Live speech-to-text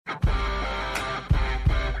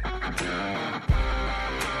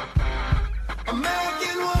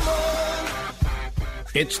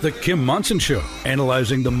It's the Kim Monson Show,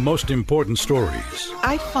 analyzing the most important stories.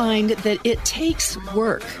 I find that it takes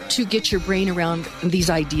work to get your brain around these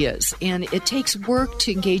ideas, and it takes work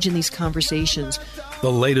to engage in these conversations.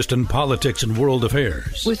 The latest in politics and world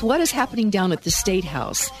affairs. With what is happening down at the State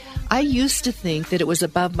House, I used to think that it was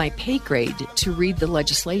above my pay grade to read the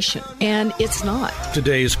legislation, and it's not.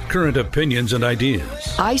 Today's current opinions and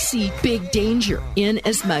ideas. I see big danger in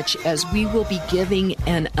as much as we will be giving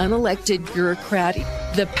an unelected bureaucrat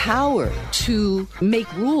the power to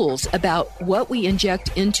make rules about what we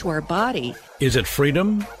inject into our body. Is it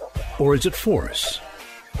freedom or is it force?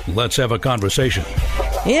 Let's have a conversation.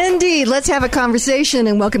 Indeed. Let's have a conversation,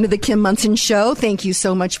 and welcome to the Kim Monson Show. Thank you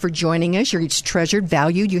so much for joining us. You're each treasured,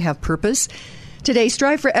 valued, you have purpose. Today,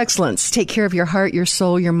 strive for excellence. Take care of your heart, your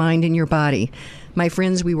soul, your mind, and your body. My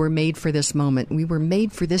friends, we were made for this moment. We were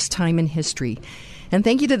made for this time in history. And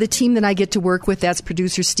thank you to the team that I get to work with. That's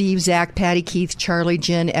producer Steve, Zach, Patty, Keith, Charlie,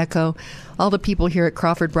 Jen, Echo, all the people here at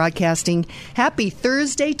Crawford Broadcasting. Happy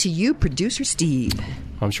Thursday to you, producer Steve.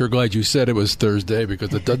 I'm sure glad you said it was Thursday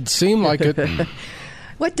because it doesn't seem like it.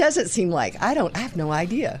 What does it seem like? I have no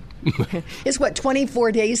idea. It's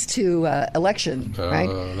 24 days to election, right?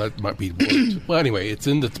 That might be. Well, anyway, it's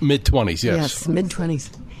in the mid-20s, yes. Yes, mid-20s.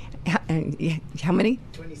 How many?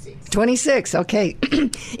 26, okay.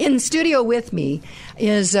 In studio with me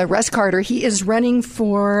is Russ Carter. He is running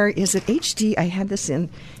for, is it HD? I had this in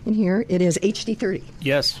here. It is HD 30.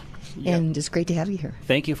 Yes. And it's great to have you here.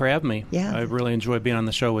 Thank you for having me. Yeah. I really enjoy being on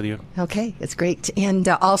the show with you. Okay, it's great. And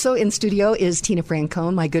also in studio is Tina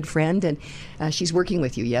Francone, my good friend, and she's working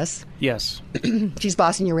with you, yes? Yes. She's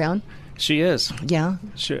bossing you around? She is. Yeah.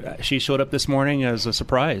 She showed up this morning as a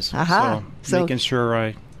surprise. Aha. So making sure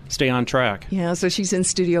I stay on track. Yeah, so she's in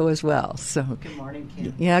studio as well. So good morning,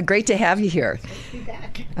 Kim. Yeah, great to have you here. Good to be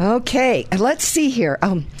back. Okay, let's see here.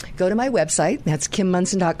 Go to my website. That's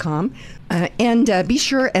kimmunson.com. And be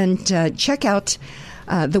sure and check out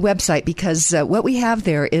the website because what we have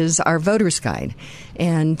there is our voter's guide.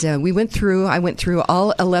 And I went through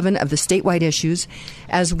all 11 of the statewide issues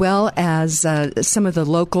as well as some of the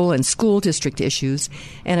local and school district issues,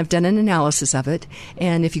 and I've done an analysis of it.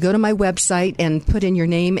 And if you go to my website and put in your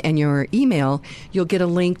name and your email, you'll get a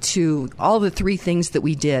link to all the three things that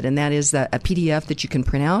we did, and that is a PDF that you can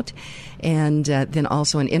print out, and then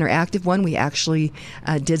also an interactive one. We actually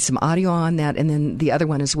did some audio on that, and then the other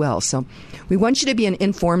one as well. So we want you to be an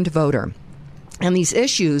informed voter. And these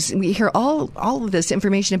issues, we hear all of this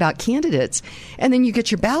information about candidates, and then you get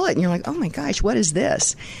your ballot, and you're like, oh, my gosh, what is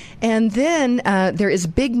this? And then there is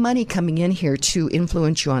big money coming in here to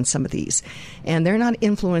influence you on some of these. And they're not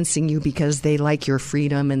influencing you because they like your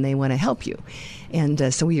freedom and they want to help you.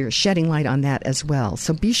 And so we are shedding light on that as well.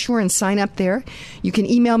 So be sure and sign up there. You can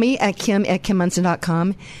email me at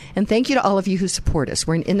kim@kimmunson.com. And thank you to all of you who support us.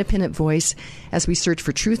 We're an independent voice as we search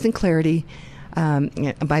for truth and clarity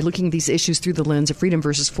by looking at these issues through the lens of freedom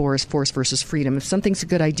versus force versus freedom. If something's a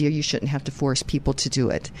good idea, you shouldn't have to force people to do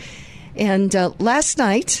it. And last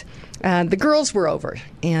night, the girls were over,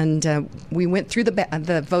 and we went through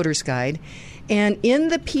the voter's guide. And in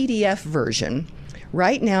the PDF version,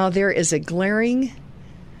 right now there is a glaring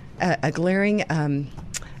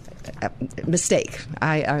mistake.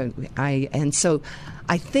 And so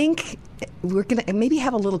I think we're going to maybe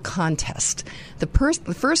have a little contest. The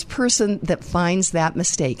first person that finds that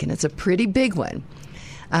mistake, and it's a pretty big one,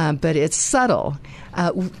 but it's subtle,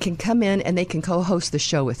 can come in and they can co-host the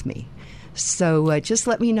show with me. So just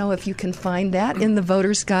let me know if you can find that in the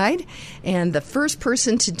voter's guide. And the first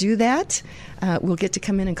person to do that will get to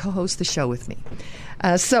come in and co-host the show with me.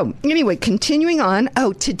 So anyway, continuing on.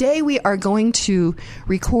 Today we are going to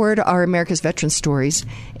record our America's Veteran Stories,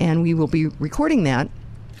 and we will be recording that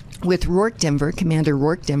with Rourke Denver, Commander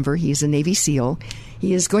Rourke Denver. He's a Navy SEAL.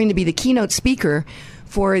 He is going to be the keynote speaker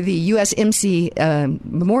for the USMC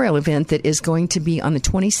memorial event that is going to be on the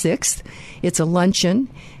 26th. It's a luncheon,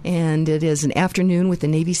 and it is an afternoon with the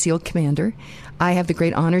Navy SEAL commander. I have the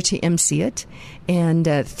great honor to MC it. And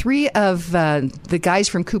three of the guys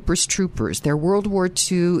from Cooper's Troopers, they're World War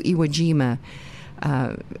II Iwo Jima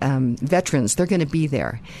veterans, they're going to be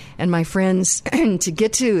there. And my friends, to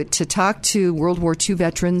get to talk to World War II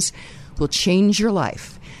veterans will change your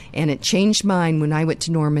life. And it changed mine when I went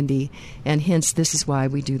to Normandy, and hence this is why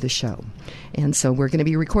we do the show. And so we're going to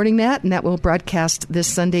be recording that, and that will broadcast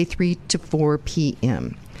this Sunday, 3 to 4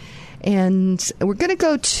 p.m. And we're going to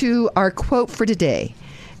go to our quote for today.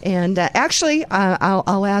 And actually,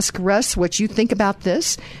 I'll ask Russ what you think about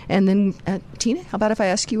this. And then, Tina, how about if I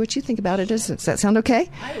ask you what you think about it? Does that sound okay?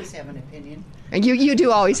 I always have an opinion. You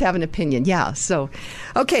do always have an opinion, yeah. So,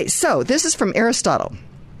 okay, so this is from Aristotle.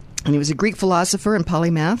 And he was a Greek philosopher and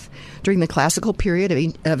polymath during the classical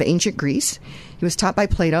period of ancient Greece. He was taught by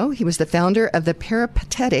Plato. He was the founder of the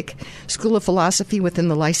Peripatetic school of philosophy within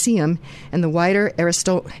the Lyceum and the wider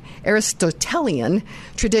Aristotelian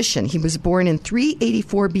tradition. He was born in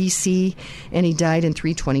 384 BC, and he died in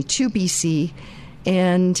 322 BC.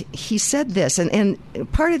 And he said this, and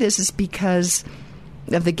part of this is because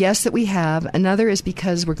of the guests that we have. Another is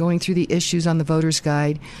because we're going through the issues on the Voter's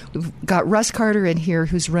Guide. We've got Russ Carter in here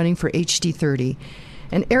who's running for HD30.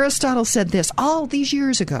 And Aristotle said this all these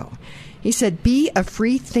years ago. He said, be a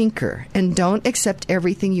free thinker and don't accept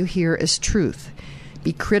everything you hear as truth.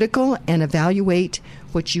 Be critical and evaluate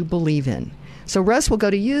what you believe in. So, Russ, we'll go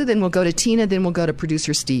to you, then we'll go to Tina, then we'll go to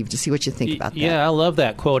producer Steve to see what you think about that. Yeah, I love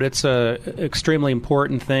that quote. It's an extremely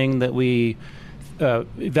important thing that we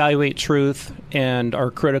evaluate truth and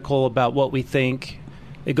are critical about what we think.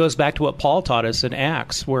 It goes back to what Paul taught us in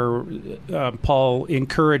Acts, where Paul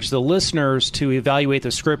encouraged the listeners to evaluate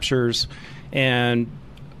the Scriptures and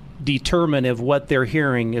determine if what they're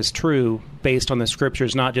hearing is true based on the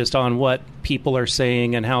Scriptures, not just on what people are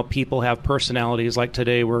saying and how people have personalities like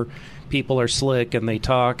today where people are slick and they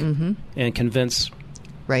talk and convince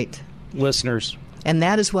listeners. And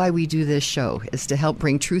that is why we do this show, is to help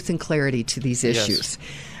bring truth and clarity to these issues.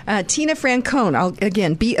 Yes. Tina Francone,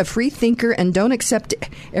 again, be a free thinker and don't accept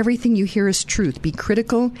everything you hear as truth. Be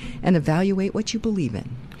critical and evaluate what you believe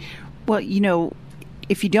in. Well,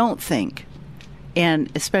 if you don't think,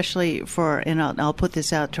 and especially and I'll put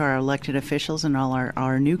this out to our elected officials and all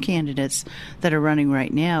our new candidates that are running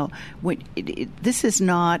right now, this is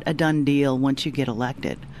not a done deal once you get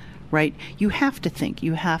elected. Right? You have to think.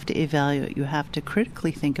 You have to evaluate. You have to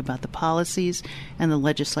critically think about the policies and the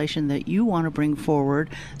legislation that you want to bring forward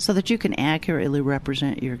so that you can accurately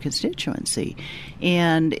represent your constituency.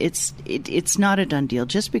 And it's not a done deal.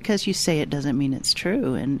 Just because you say it doesn't mean it's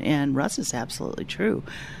true. And Russ is absolutely true.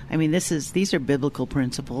 I mean, these are biblical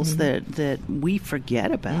principles that we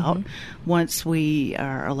forget about once we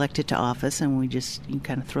are elected to office, and you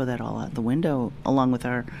kind of throw that all out the window along with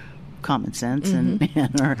our common sense and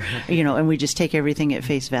we just take everything at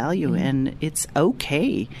face value. And it's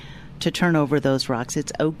okay to turn over those rocks.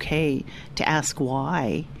 It's okay to ask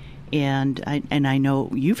why. And I know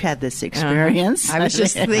you've had this experience. I was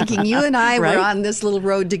just thinking, you and I were on this little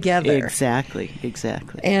road together. Exactly.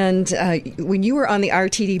 And when you were on the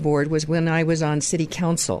RTD board was when I was on city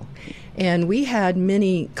council. And we had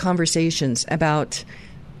many conversations about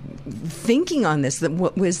thinking on this, that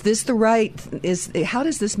was this the right, how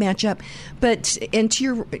does this match up? But, and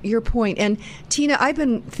to your point, and Tina, I've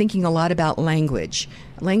been thinking a lot about language.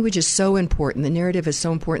 Language is so important. The narrative is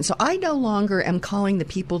so important. So I no longer am calling the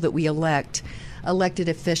people that we elected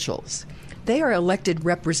officials. They are elected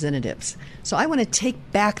representatives. So I want to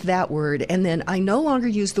take back that word, and then I no longer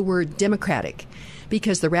use the word democratic,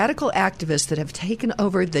 because the radical activists that have taken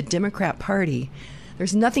over the Democrat Party,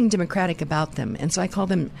 there's nothing democratic about them, and so I call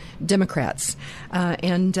them Democrats. But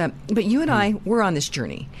you and I, we're on this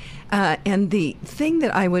journey. And the thing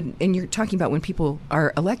that and you're talking about when people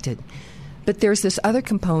are elected, but there's this other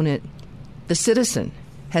component, the citizen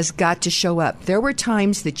has got to show up. There were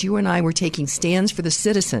times that you and I were taking stands for the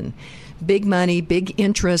citizen, big money, big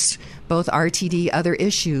interests, both RTD, other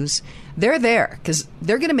issues. They're there because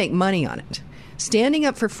they're going to make money on it. Standing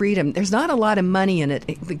up for freedom, there's not a lot of money in it.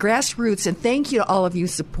 The grassroots, and thank you to all of you who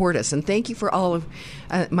support us, and thank you for all of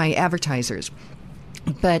my advertisers.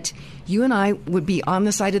 But you and I would be on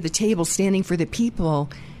the side of the table standing for the people,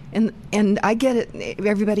 and I get it,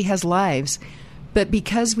 everybody has lives, but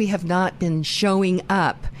because we have not been showing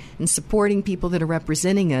up and supporting people that are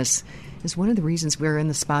representing us is one of the reasons we're in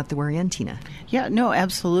the spot that we're in, Tina. Yeah, no,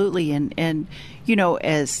 absolutely. And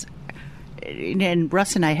and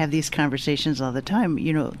Russ and I have these conversations all the time.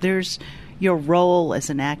 There's your role as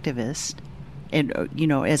an activist and,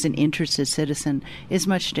 as an interested citizen is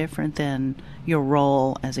much different than your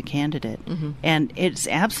role as a candidate. And it's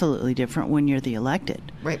absolutely different when you're the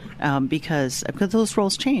elected. Right. Because those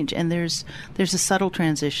roles change. And there's a subtle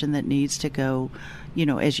transition that needs to go,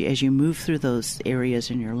 as you move through those areas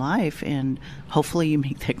in your life, and hopefully you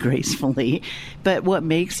make that gracefully. But what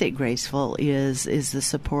makes it graceful is the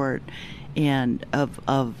support and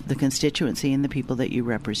of the constituency and the people that you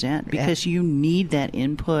represent, because you need that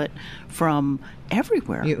input from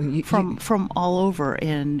everywhere, from all over,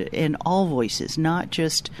 and all voices, not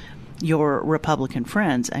just your Republican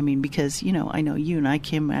friends. I mean, because I know you and I,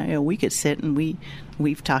 Kim, we could sit and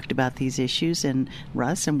we've talked about these issues, and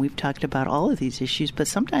Russ, and we've talked about all of these issues, but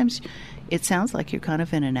sometimes it sounds like you're kind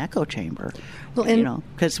of in an echo chamber,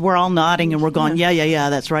 because we're all nodding and we're going, yeah,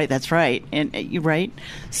 that's right, and you're right.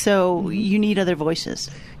 So you need other voices.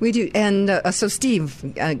 We do. And so, Steve,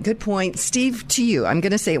 good point. Steve, to you, I'm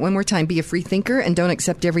going to say it one more time. Be a free thinker and don't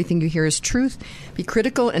accept everything you hear as truth. Be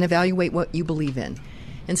critical and evaluate what you believe in.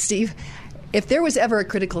 And, Steve, if there was ever a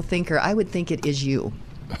critical thinker, I would think it is you.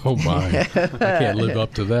 Oh, my. I can't live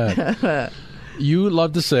up to that. You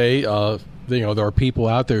love to say, there are people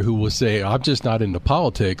out there who will say, I'm just not into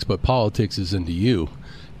politics, but politics is into you.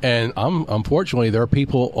 And unfortunately, there are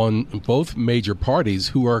people on both major parties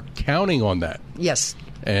who are counting on that. Yes.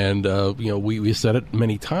 And, we said it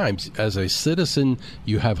many times. As a citizen,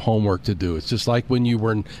 you have homework to do. It's just like when you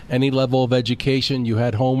were in any level of education, you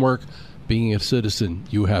had homework. Being a citizen,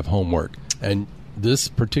 you have homework. And this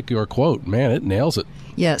particular quote, man, it nails it.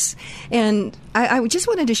 Yes. And I just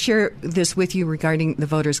wanted to share this with you regarding the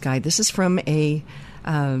voter's guide. This is from a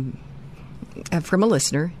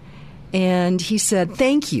listener. And he said,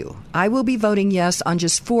 thank you. I will be voting yes on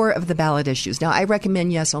just 4 of the ballot issues. Now, I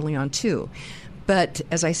recommend yes only on 2. But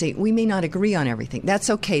as I say, we may not agree on everything. That's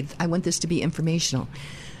okay. I want this to be informational.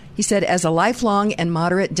 He said, as a lifelong and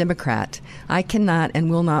moderate Democrat, I cannot and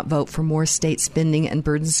will not vote for more state spending and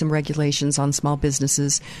burdensome regulations on small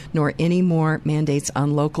businesses, nor any more mandates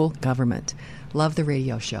on local government. Love the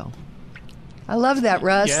radio show. I love that,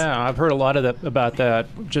 Russ. Yeah, I've heard a lot of that, about that.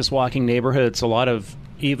 Just walking neighborhoods, a lot of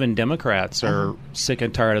even Democrats are sick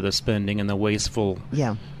and tired of the spending and the wasteful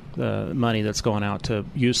money that's going out to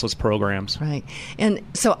useless programs. Right. And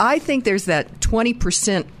so I think there's that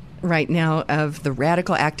 20% right now of the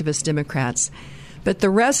radical activist Democrats. But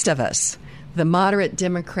the rest of us, the moderate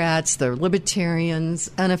Democrats, the libertarians,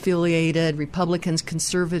 unaffiliated, Republicans,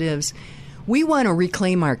 conservatives, we want to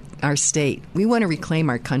reclaim our state. We want to reclaim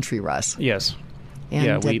our country, Russ. Yes.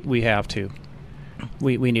 And we have to.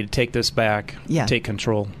 We need to take this back, take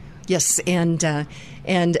control. Yes, and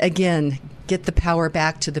again, get the power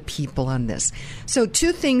back to the people on this. So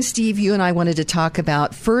 2 things, Steve, you and I wanted to talk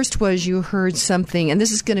about. First was you heard something, and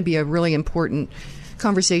this is going to be a really important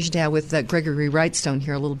conversation to have with Gregory Wrightstone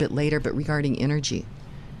here a little bit later, but regarding energy.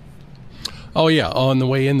 Oh, yeah. On the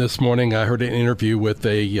way in this morning, I heard an interview with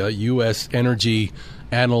a U.S. energy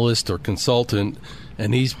analyst or consultant,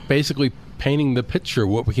 and he's basically painting the picture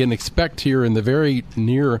what we can expect here in the very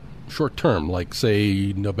near short term, like,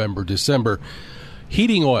 say, November, December.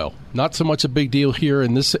 Heating oil, not so much a big deal here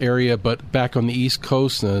in this area, but back on the East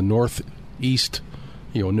Coast, northeast,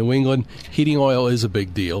 New England, heating oil is a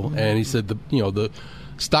big deal. And he said the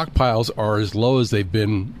stockpiles are as low as they've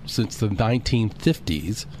been since the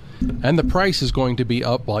 1950s, and the price is going to be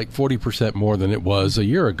up like 40% more than it was a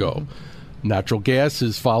year ago. Natural gas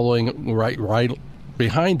is following right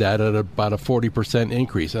behind that at about a 40%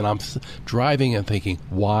 increase. And I'm driving and thinking,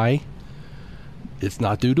 why? It's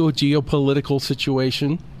not due to a geopolitical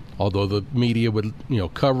situation, although the media would,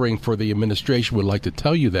 covering for the administration would like to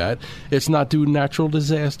tell you that. It's not due to natural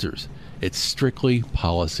disasters. It's strictly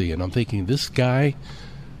policy. And I'm thinking, this guy,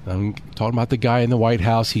 I'm talking about the guy in the White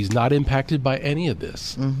House, he's not impacted by any of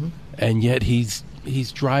this. Mm-hmm. And yet he's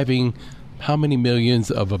driving how many millions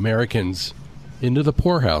of Americans into the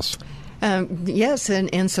poorhouse? Yes,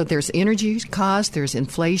 and so there's energy cost, there's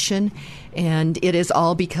inflation, and it is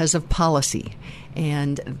all because of policy.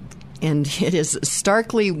 And it is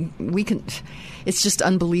starkly, it's just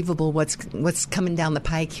unbelievable what's coming down the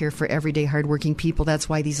pike here for everyday hardworking people. That's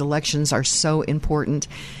why these elections are so important.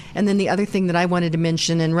 And then the other thing that I wanted to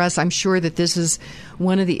mention, and Russ, I'm sure that this is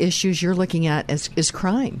one of the issues you're looking at, is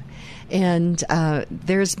crime. And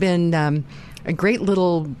there's been a great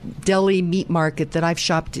little deli meat market that I've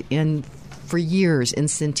shopped in for years in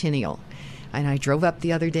Centennial. And I drove up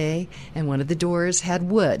the other day, and one of the doors had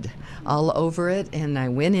wood all over it. And I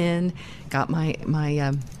went in, got my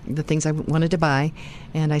the things I wanted to buy,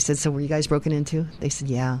 and I said, "So were you guys broken into?" They said,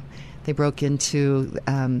 "Yeah." They broke into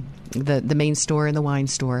the main store and the wine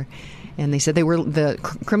store, and they said the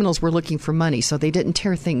criminals were looking for money, so they didn't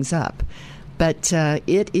tear things up. But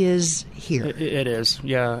it is here. It is,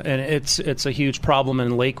 yeah, and it's a huge problem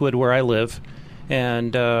in Lakewood where I live.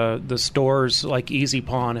 And the stores like Easy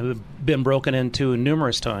Pawn have been broken into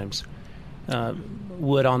numerous times.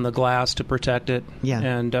 Wood on the glass to protect it. Yeah.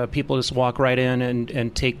 And people just walk right in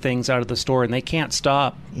and take things out of the store, and they can't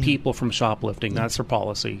stop people from shoplifting. That's their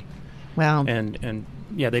policy. Wow. And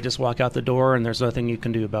they just walk out the door, and there's nothing you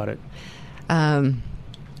can do about it. And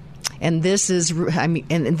this is,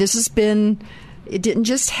 and this has been. It didn't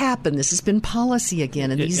just happen. This has been policy again.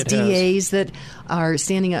 And these DAs that are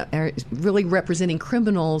standing up are really representing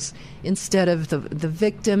criminals instead of the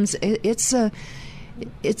victims.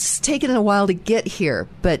 It's taken a while to get here,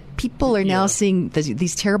 but people are now seeing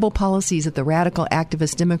these terrible policies of the radical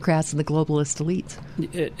activist Democrats and the globalist elites.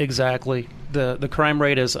 Exactly. The crime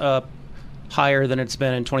rate is up higher than it's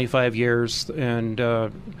been in 25 years, and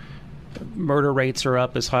murder rates are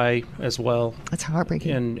up as high as well. That's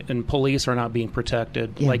heartbreaking. And police are not being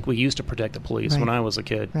protected like we used to protect the police when I was a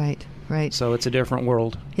kid. Right. So it's a different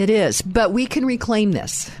world. It is, but we can reclaim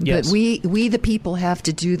this. Yes. But we the people have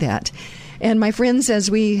to do that. And my friends,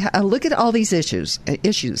 as we look at all these issues,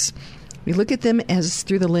 we look at them as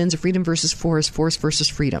through the lens of freedom versus force, force versus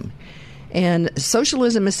freedom. And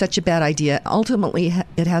socialism is such a bad idea. Ultimately,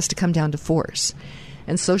 it has to come down to force.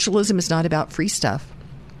 And socialism is not about free stuff.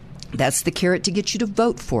 That's the carrot to get you to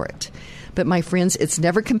vote for it. But my friends, it's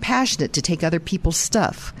never compassionate to take other people's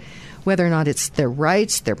stuff, whether or not it's their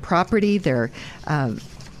rights, their property, their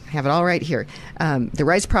have it all right here. Their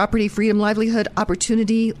rights, property, freedom, livelihood,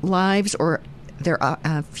 opportunity, lives, or their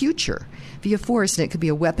future via force. And it could be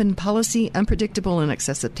a weapon, policy, unpredictable and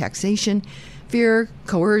excessive taxation, fear,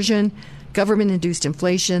 coercion, government-induced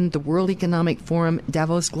inflation, the World Economic Forum,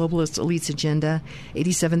 Davos globalist elites agenda,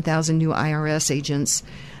 87,000 new IRS agents,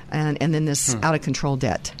 and then this out-of-control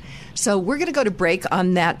debt. So we're going to go to break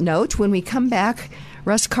on that note. When we come back,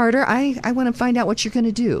 Russ Carter, I want to find out what you're going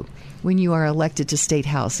to do when you are elected to State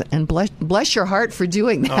House. And bless your heart for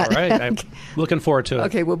doing that. All right. I'm looking forward to it.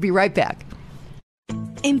 Okay, we'll be right back.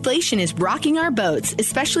 Inflation is rocking our boats,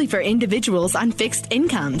 especially for individuals on fixed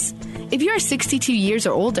incomes. If you are 62 years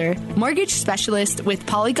or older, mortgage specialist with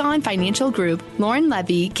Polygon Financial Group, Lauren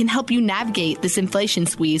Levy, can help you navigate this inflation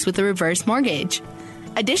squeeze with a reverse mortgage.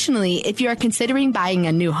 Additionally, if you are considering buying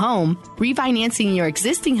a new home, refinancing your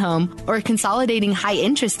existing home, or consolidating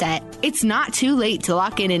high-interest debt, it's not too late to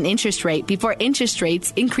lock in an interest rate before interest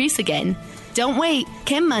rates increase again. Don't wait.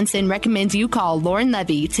 Kim Munson recommends you call Lauren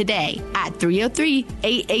Levy today at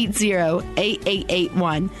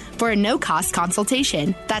 303-880-8881 for a no-cost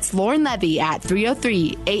consultation. That's Lauren Levy at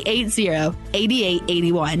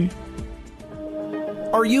 303-880-8881.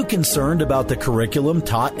 Are you concerned about the curriculum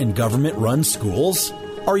taught in government-run schools?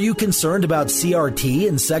 Are you concerned about CRT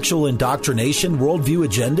and sexual indoctrination worldview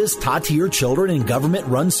agendas taught to your children in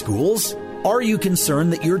government-run schools? Are you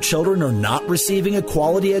concerned that your children are not receiving a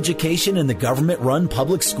quality education in the government-run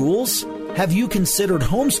public schools? Have you considered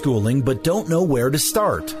homeschooling but don't know where to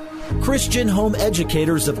start? Christian Home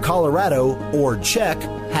Educators of Colorado, or CHEC,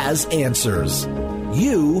 has answers.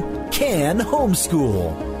 You can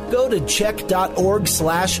homeschool. Go to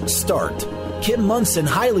check.org/start. Kim Munson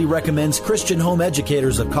highly recommends Christian Home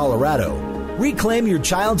Educators of Colorado. Reclaim your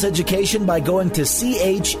child's education by going to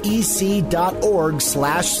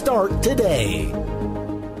chec.org/start today.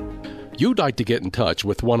 You'd like to get in touch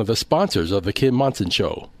with one of the sponsors of The Kim Munson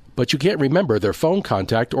Show, but you can't remember their phone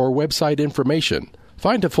contact or website information.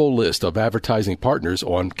 Find a full list of advertising partners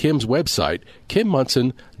on Kim's website,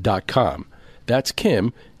 kimmunson.com. That's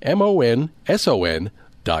Kim, MONSON.com.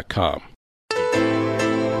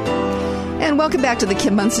 And welcome back to the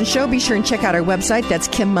Kim Munson Show. Be sure and check out our website. That's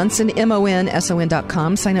Kim Munson,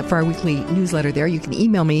 MONSON.com. Sign up for our weekly newsletter there. You can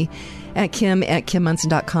email me at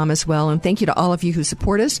kim@kimmunson.com as well. And thank you to all of you who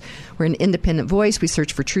support us. We're an independent voice. We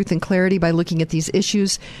search for truth and clarity by looking at these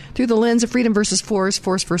issues through the lens of freedom versus force,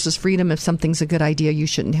 force versus freedom. If something's a good idea, you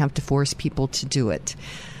shouldn't have to force people to do it.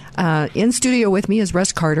 In studio with me is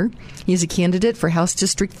Russ Carter. He's a candidate for House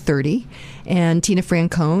District 30, and Tina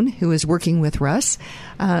Francone, who is working with Russ.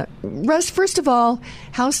 Russ, first of all,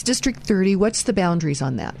 House District 30, what's the boundaries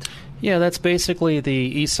on that? Yeah, that's basically the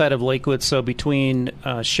east side of Lakewood, so between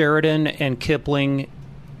Sheridan and Kipling,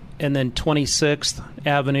 and then 26th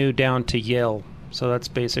Avenue down to Yale. So that's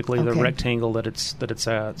basically the rectangle that it's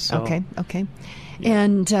at. So. Okay. Yeah.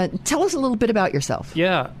 And tell us a little bit about yourself.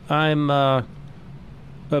 Yeah, I'm a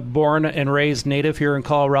born and raised native here in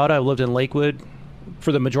Colorado. I've lived in Lakewood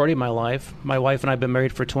for the majority of my life. My wife and I have been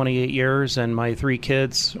married for 28 years, and my 3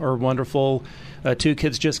 kids are wonderful. 2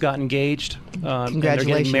 kids just got engaged. Congratulations. And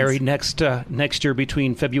they're getting married next year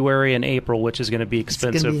between February and April, which is going to be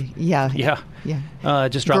expensive. Yeah.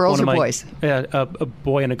 Just dropped Girls one of or my boys? a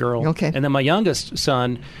boy and a girl. Okay. And then my youngest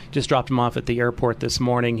son just dropped him off at the airport this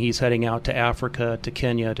morning. He's heading out to Africa, to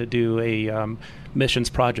Kenya, to do a missions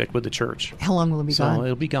project with the church. How long will it be gone? So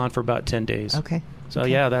it'll be gone for about 10 days. Okay. So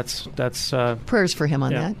yeah, that's prayers for him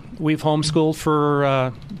on that. We've homeschooled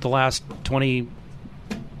for the last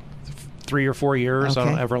 23 or 4 years. Okay.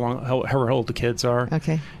 I don't know however old the kids are.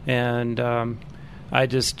 Okay. And I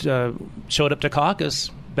just showed up to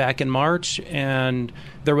caucus back in March, and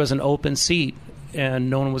there was an open seat, and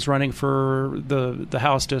no one was running for the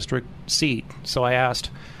House District seat. So I asked,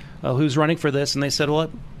 who's running for this? And they said,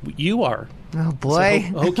 well, you are. Oh, boy.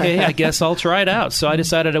 So, okay, I guess I'll try it out. So I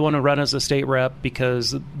decided I want to run as a state rep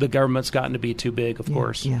because the government's gotten to be too big, of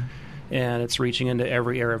course. Yeah. And it's reaching into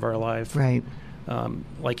every area of our life. Right.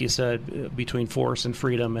 like you said, between force and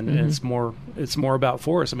freedom, and it's more about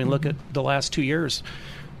force. I mean, look at the last 2 years.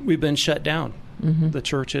 We've been shut down, the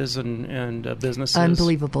churches and businesses.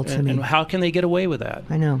 Unbelievable to me. And how can they get away with that?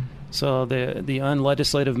 I know. So the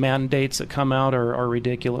unlegislative mandates that come out are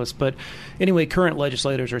ridiculous. But anyway, current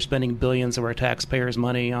legislators are spending billions of our taxpayers'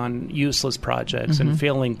 money on useless projects and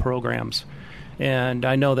failing programs. And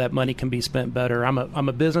I know that money can be spent better. I'm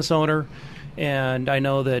a business owner, and I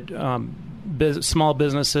know that small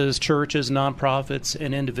businesses, churches, nonprofits,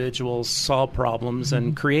 and individuals solve problems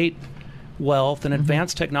and create wealth and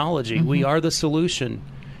advance technology. We are the solution.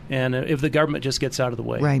 And if the government just gets out of the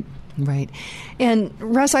way. Right. And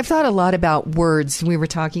Russ, I've thought a lot about words. We were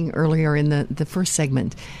talking earlier in the first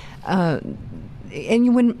segment.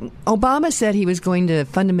 And when Obama said he was going to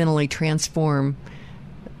fundamentally transform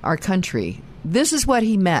our country, this is what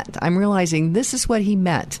he meant. I'm realizing this is what he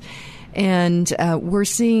meant. And we're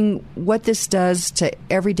seeing what this does to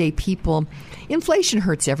everyday people. Inflation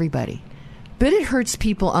hurts everybody. But it hurts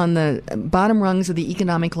people on the bottom rungs of the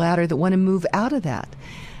economic ladder that want to move out of that.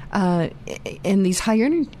 And these high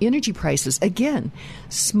energy prices, again,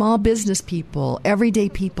 small business people, everyday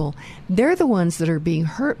people, they're the ones that are being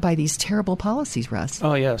hurt by these terrible policies, Russ.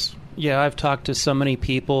 Oh, yes. Yeah, I've talked to so many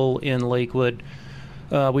people in Lakewood.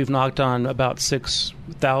 We've knocked on about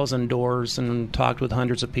 6,000 doors and talked with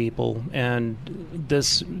hundreds of people. And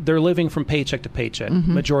they're living from paycheck to paycheck,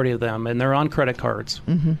 majority of them, and they're on credit cards.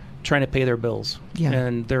 Trying to pay their bills. Yeah.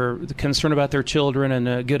 And they're concerned about their children and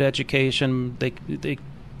a good education. They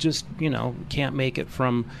just, can't make it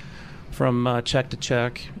from check to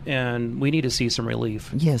check, and we need to see some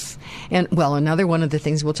relief. Yes. And, well, another one of the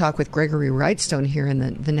things we'll talk with Gregory Wrightstone here in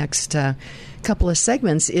the next couple of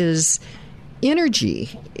segments is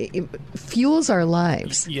energy. It fuels our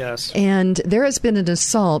lives. Yes. And there has been an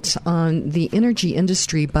assault on the energy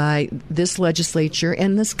industry by this legislature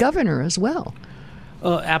and this governor as well.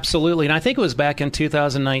 Absolutely. And I think it was back in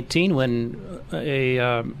 2019 when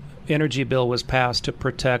a energy bill was passed to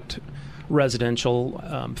protect residential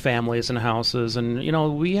families and houses. And,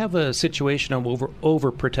 we have a situation of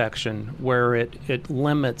overprotection where it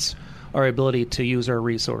limits our ability to use our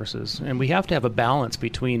resources. And we have to have a balance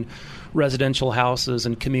between residential houses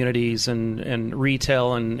and communities and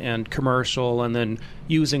retail and commercial, and then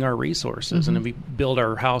using our resources. And if we build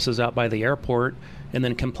our houses out by the airport and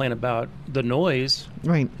then complain about the noise,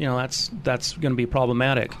 right? That's going to be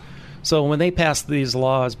problematic. So when they passed these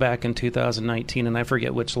laws back in 2019, and I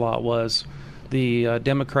forget which law it was, the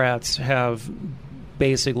Democrats have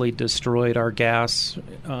basically destroyed our gas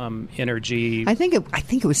energy. I think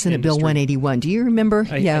it was Senate Bill 181. Do you remember?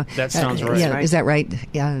 Yeah, that sounds right. Yeah, is that right?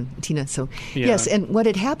 Yeah, Tina. So yes, and what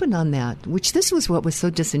had happened on that, which this was what was so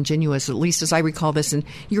disingenuous, at least as I recall this, and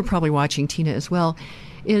you're probably watching, Tina, as well,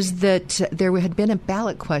 is that there had been a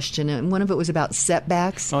ballot question, and one of it was about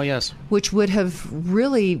setbacks. Oh, yes. Which would have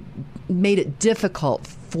really made it difficult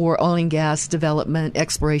for oil and gas development,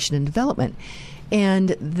 exploration and development. And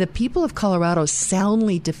the people of Colorado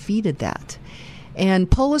soundly defeated that.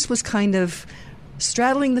 And Polis was kind of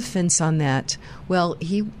straddling the fence on that. Well,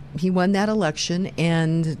 he won that election,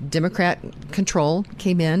 and Democrat control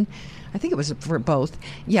came in. I think it was for both.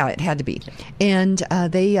 Yeah, it had to be. And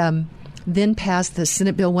they then passed the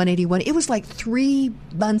Senate Bill 181. It was like 3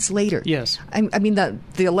 months later. Yes. I mean,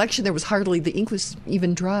 the election, there was hardly, the ink was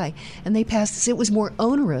even dry. And they passed this. It was more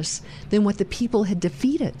onerous than what the people had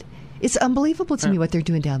defeated. It's unbelievable to me what they're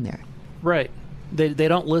doing down there. Right. They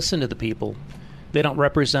don't listen to the people. They don't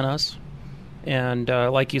represent us. And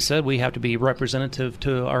like you said, we have to be representative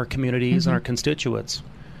to our communities and our constituents.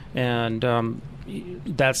 And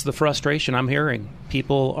that's the frustration I'm hearing.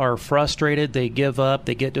 People are frustrated. They give up.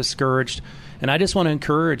 They get discouraged. And I just want to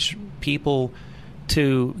encourage people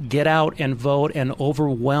to get out and vote and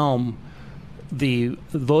overwhelm the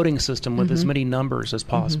voting system with as many numbers as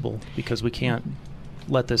possible, because we can't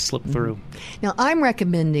let this slip through. Now, I'm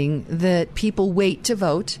recommending that people wait to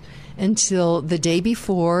vote until the day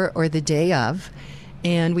before or the day of.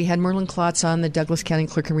 And we had Merlin Klotz on, the Douglas County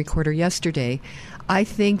Clerk and Recorder, yesterday. I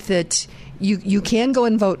think that you can go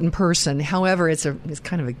and vote in person. However, it's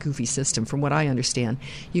kind of a goofy system from what I understand.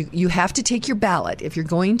 You have to take your ballot. If you're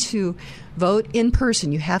going to vote in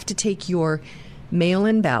person, you have to take your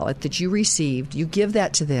mail-in ballot that you received. You give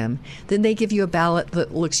that to them. Then they give you a ballot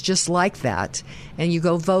that looks just like that, and you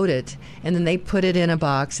go vote it, and then they put it in a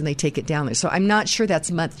box and they take it down there. So I'm not sure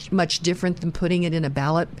that's much different than putting it in a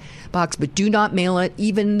ballot box, but do not mail it,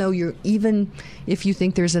 even if you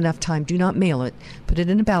think there's enough time. Do not mail it. Put it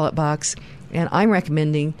in a ballot box. And I'm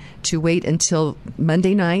recommending to wait until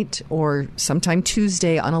Monday night or sometime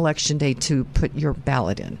Tuesday on Election Day to put your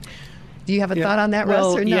ballot in. Do you have a thought on that,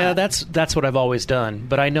 Russ, or not? Yeah, that's what I've always done.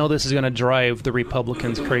 But I know this is going to drive the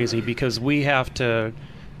Republicans crazy because we have to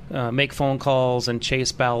make phone calls and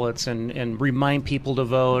chase ballots and remind people to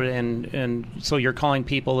vote. And so you're calling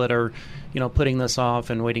people that are, putting this off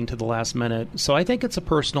and waiting to the last minute. So I think it's a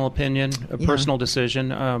personal opinion, a personal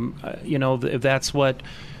decision. If that's what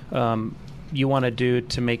you want to do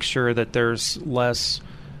to make sure that there's less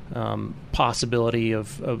possibility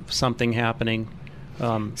of something happening.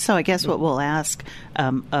 So I guess what we'll ask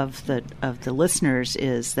of the listeners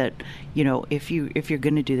is that if you're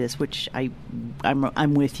going to do this, which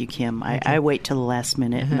I'm with you, Kim. I wait till the last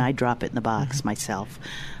minute and I drop it in the box myself.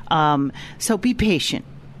 So be patient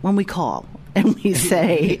when we call and we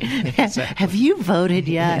say, "Have you voted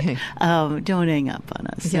yet?" Don't hang up on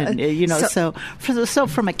us. Yeah. And, so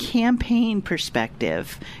from a campaign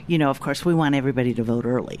perspective, of course, we want everybody to vote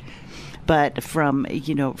early. But from a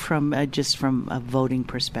voting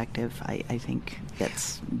perspective, I think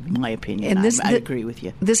that's my opinion. And I agree with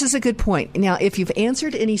you. This is a good point. Now, if you've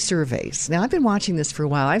answered any surveys, now I've been watching this for a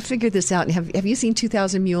while. I've figured this out. Have you seen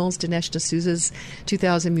 2,000 Mules, Dinesh D'Souza's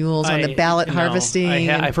 2,000 Mules on the ballot harvesting?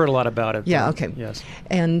 I've heard a lot about it. Yeah, okay. Yes.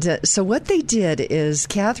 And so what they did is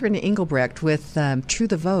Catherine Engelbrecht with True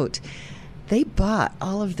the Vote, they bought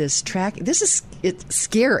all of this tracking. It's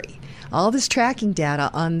scary. All this tracking data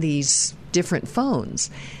on these different phones.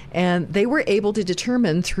 And they were able to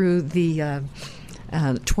determine through the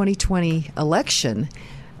 2020 election,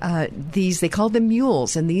 they called them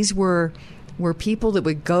mules, and these were people that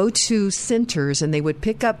would go to centers and they would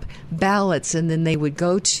pick up ballots, and then they would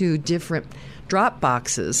go to different drop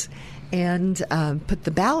boxes and put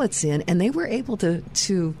the ballots in, and they were able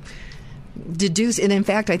to deduce. And in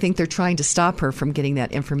fact, I think they're trying to stop her from getting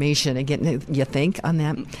that information again. You think on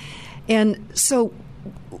that? And so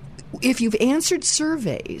if you've answered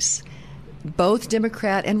surveys, both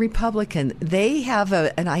Democrat and Republican, they have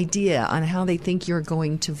an idea on how they think you're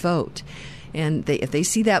going to vote. And if they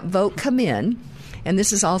see that vote come in, and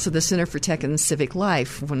this is also the Center for Tech and Civic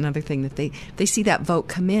Life, one other thing that they see that vote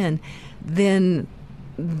come in, then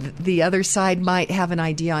the other side might have an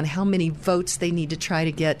idea on how many votes they need to try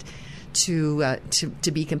to get to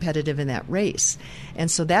be competitive in that race. And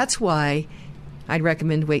so that's why I'd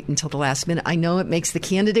recommend wait until the last minute. I know it makes the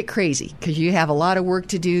candidate crazy because you have a lot of work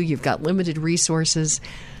to do. You've got limited resources.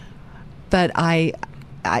 But I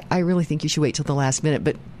really think you should wait till the last minute.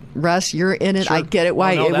 But Russ, you're in it. Sure. I get it.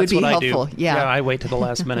 Why it would be helpful. Yeah, I wait till the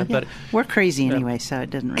last minute. But we're crazy anyway, so it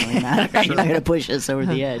doesn't really matter. You're not going to push us over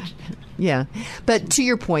the edge. Yeah, but to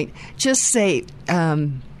your point, just say,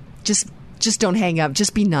 just don't hang up.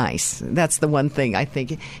 Just be nice. That's the one thing I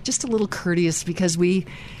think. Just a little courteous because we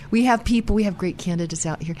have people. We have great candidates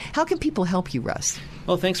out here. How can people help you, Russ?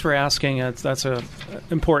 Well, thanks for asking. That's an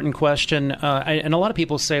important question. And a lot of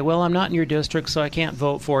people say, well, I'm not in your district, so I can't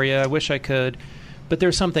vote for you. I wish I could. But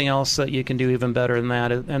there's something else that you can do even better than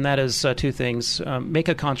that, and that is two things. Make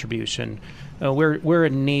a contribution. We're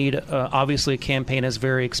in need. Obviously, a campaign is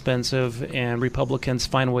very expensive, and Republicans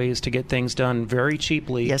find ways to get things done very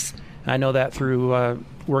cheaply. Yes. I know that through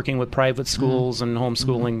working with private schools and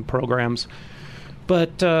homeschooling programs.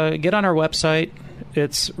 But get on our website.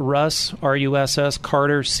 It's Russ, R-U-S-S,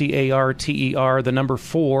 Carter, C-A-R-T-E-R, the number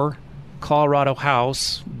 4,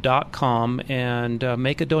 coloradohouse.com, and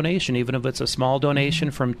make a donation, even if it's a small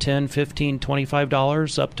donation from $10, $15,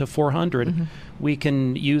 $25 up to $400. We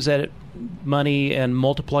can use that money and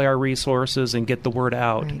multiply our resources and get the word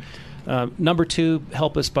out. Right. Number 2,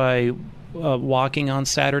 help us by walking on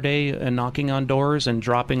Saturday and knocking on doors and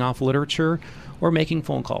dropping off literature or making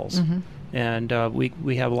phone calls. And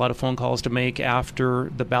we have a lot of phone calls to make after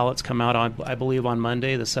the ballots come out on, I believe, on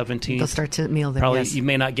Monday, the 17th. They'll start to mail them. Probably yes. You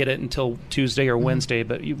may not get it until Tuesday or Wednesday,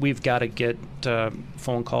 but we've got to get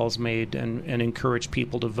phone calls made and encourage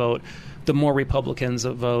people to vote. The more Republicans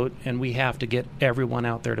that vote, and we have to get everyone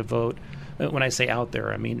out there to vote. When I say out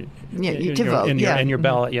there, I mean in your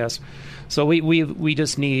ballot. Yes. So we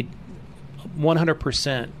just need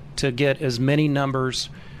 100% to get as many numbers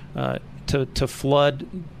to flood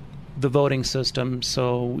the voting system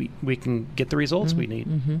so we can get the results we need.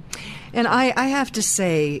 And I have to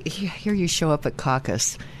say, here you show up at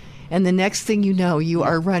caucus, and the next thing you know, you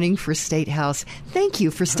are running for State House. Thank you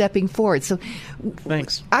for stepping forward. So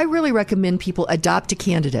thanks. I really recommend people adopt a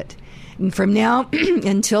candidate. And from now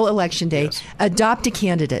until Election Day, adopt a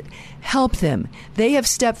candidate. Help them. They have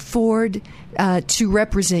stepped forward to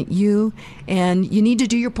represent you, and you need to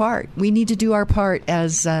do your part. We need to do our part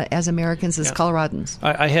as Americans, as Coloradans.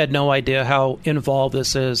 I had no idea how involved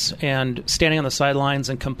this is, and standing on the sidelines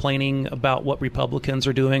and complaining about what Republicans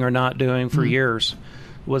are doing or not doing for years.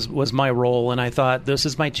 was my role, and I thought, this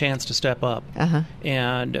is my chance to step up.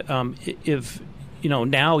 And if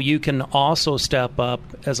now you can also step up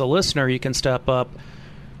as a listener. You can step up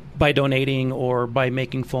by donating or by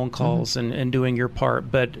making phone calls and doing your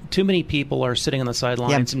part. But too many people are sitting on the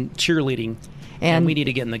sidelines and cheerleading. And we need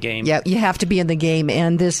to get in the game. Yeah, you have to be in the game,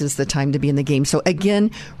 and this is the time to be in the game. So again,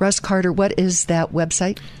 Russ Carter, what is that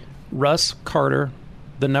website? Russ Carter,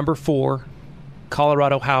 4,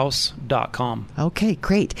 coloradohouse.com. Okay,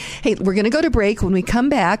 great. Hey, we're going to go to break. When we come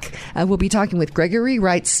back, we'll be talking with Gregory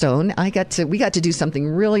Wrightstone. We got to do something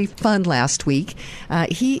really fun last week.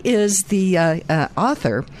 He is the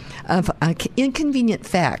author of Inconvenient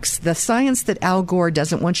Facts, the science that Al Gore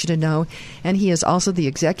doesn't want you to know, and he is also the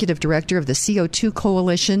executive director of the CO2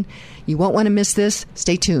 Coalition. You won't want to miss this.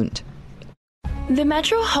 Stay tuned. The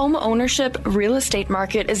metro home ownership real estate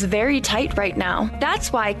market is very tight right now.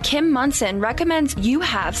 That's why Kim Munson recommends you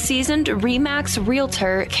have seasoned RE/MAX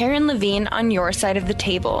realtor Karen Levine on your side of the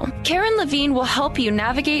table. Karen Levine will help you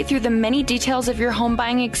navigate through the many details of your home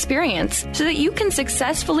buying experience so that you can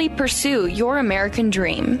successfully pursue your American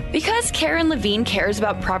dream. Because Karen Levine cares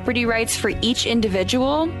about property rights for each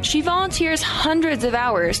individual, she volunteers hundreds of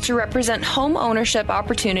hours to represent home ownership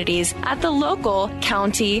opportunities at the local,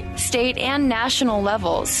 county, state, and national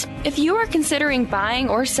levels. If you are considering buying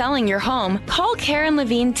or selling your home, call Karen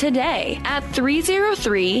Levine today at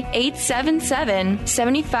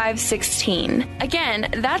 303-877-7516. Again,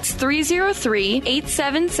 that's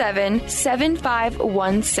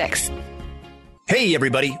 303-877-7516. Hey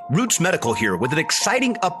everybody, Roots Medical here with an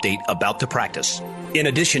exciting update about the practice. In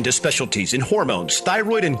addition to specialties in hormones,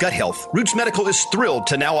 thyroid, and gut health, Roots Medical is thrilled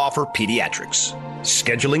to now offer pediatrics.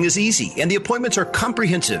 Scheduling is easy, and the appointments are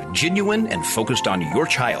comprehensive, genuine, and focused on your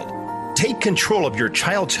child. Take control of your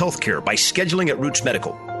child's health care by scheduling at Roots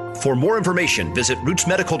Medical. For more information, visit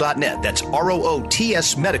rootsmedical.net. That's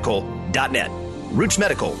ROOTS medical.net. Roots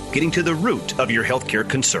Medical, getting to the root of your healthcare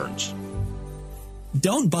concerns.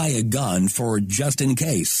 Don't buy a gun for just in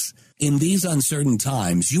case. In these uncertain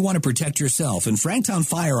times, you want to protect yourself, and Franktown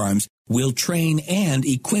Firearms will train and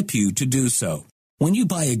equip you to do so. When you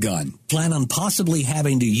buy a gun, plan on possibly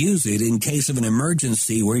having to use it in case of an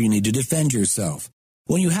emergency where you need to defend yourself.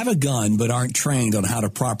 When you have a gun but aren't trained on how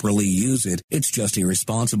to properly use it, it's just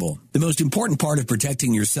irresponsible. The most important part of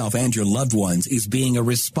protecting yourself and your loved ones is being a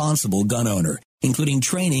responsible gun owner, including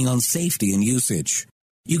training on safety and usage.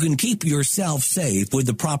 You can keep yourself safe with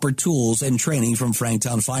the proper tools and training from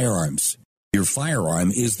Franktown Firearms. Your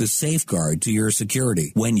firearm is the safeguard to your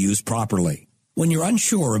security when used properly. When you're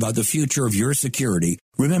unsure about the future of your security,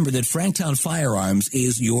 remember that Franktown Firearms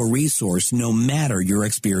is your resource no matter your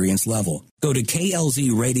experience level. Go to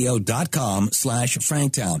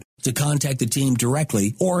klzradio.com/Franktown to contact the team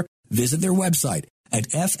directly or visit their website at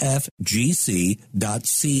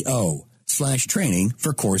ffgc.co/training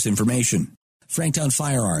for course information. Franktown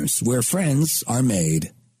Firearms, where friends are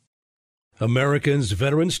made. Americans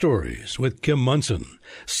Veteran Stories with Kim Munson,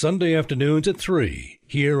 Sunday afternoons at 3,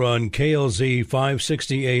 here on KLZ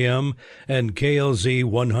 560 AM and KLZ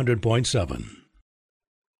 100.7.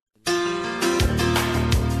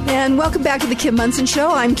 And welcome back to the Kim Munson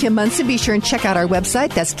Show. I'm Kim Munson. Be sure and check out our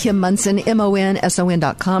website. That's Kim Munson,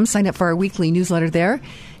 MONSON.com. Sign up for our weekly newsletter there.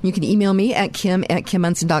 You can email me at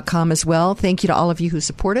kim@kimmunson.com as well. Thank you to all of you who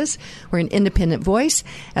support us. We're an independent voice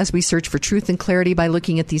as we search for truth and clarity by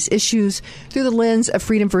looking at these issues through the lens of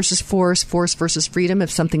freedom versus force versus freedom.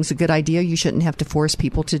 If something's a good idea, you shouldn't have to force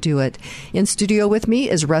people to do it. In studio with me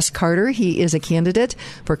is Russ Carter. He is a candidate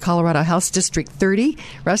for Colorado House District 30.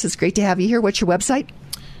 Russ, it's great to have you here. What's your website?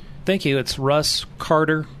 Thank you. It's Russ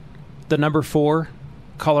Carter, 4,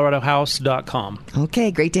 coloradohouse.com.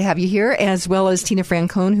 Okay, great to have you here, as well as Tina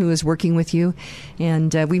Francone, who is working with you.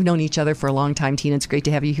 And we've known each other for a long time, Tina. It's great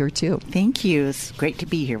to have you here, too. Thank you. It's great to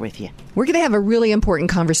be here with you. We're going to have a really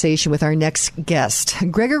important conversation with our next guest.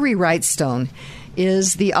 Gregory Wrightstone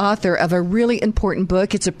is the author of a really important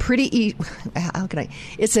book. It's a pretty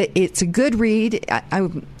it's a good read.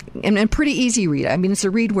 And pretty easy read. I mean, it's a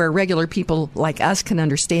read where regular people like us can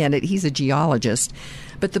understand it. He's a geologist.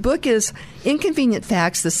 But the book is Inconvenient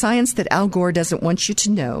Facts, the science that Al Gore doesn't want you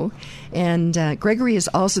to know. And Gregory is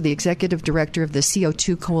also the executive director of the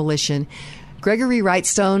CO2 Coalition. Gregory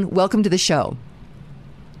Wrightstone, welcome to the show.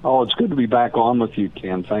 Oh, it's good to be back on with you,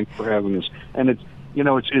 Ken. Thanks for having us. And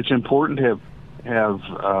it's important to have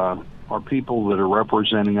our people that are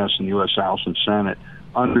representing us in the U.S. House and Senate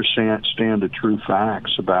understand the true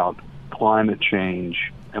facts about climate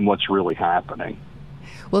change and what's really happening.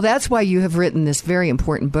 Well, that's why you have written this very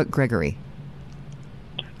important book, Gregory.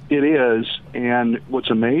 It is, and what's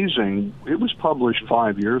amazing, it was published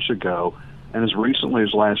 5 years ago, And as recently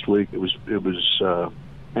as last week, it was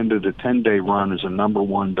ended a 10-day run as a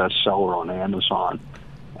 #1 bestseller on Amazon.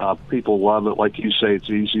 People love it. Like you say, it's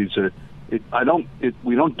easy to.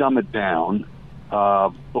 We don't dumb it down,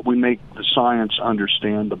 but we make the science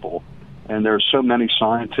understandable. And there are so many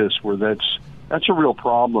scientists where that's a real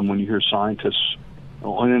problem when you hear scientists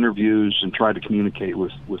on interviews and try to communicate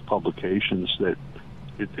with publications, that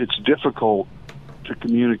it's difficult to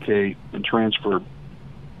communicate and transfer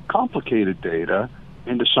complicated data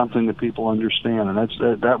into something that people understand. And that's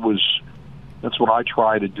what I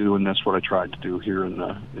try to do, and that's what I tried to do here in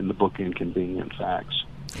the book Inconvenient Facts.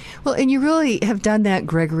 Well, and you really have done that,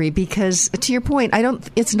 Gregory, because to your point,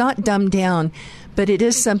 it's not dumbed down, but it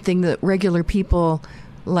is something that regular people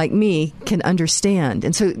like me can understand.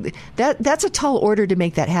 And so that's a tall order to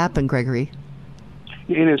make that happen, Gregory.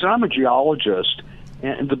 It is. I'm a geologist,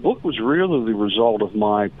 and the book was really the result of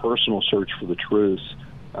my personal search for the truth.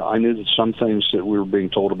 I knew that some things that we were being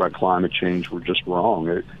told about climate change were just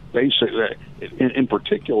wrong. Basically, in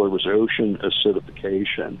particular, was ocean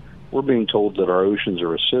acidification. We're being told that our oceans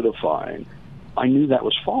are acidifying. I knew that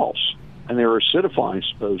was false, and they were acidifying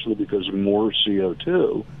supposedly because of more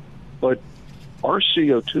CO2. But our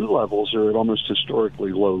CO2 levels are at almost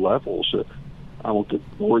historically low levels. I won't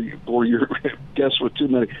bore your guests with too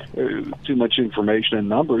much information and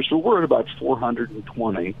numbers, but we're at about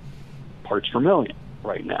 420 parts per million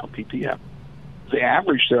right now, ppm. The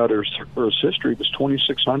average throughout Earth's history was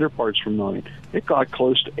 2,600 parts per million. It got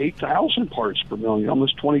close to 8,000 parts per million,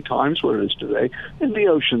 almost 20 times what it is today, and the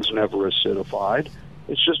ocean's never acidified.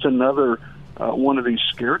 It's just another one of these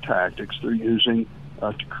scare tactics they're using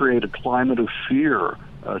to create a climate of fear,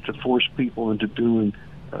 to force people into doing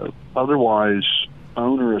otherwise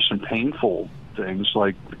onerous and painful things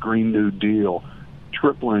like the Green New Deal,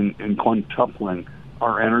 tripling and quintupling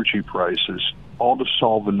our energy prices, all to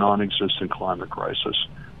solve a non-existent climate crisis.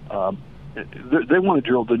 They want to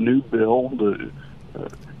drill the new bill, the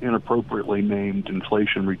inappropriately named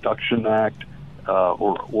Inflation Reduction Act,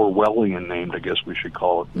 or Orwellian named, I guess we should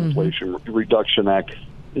call it, Inflation Reduction Act,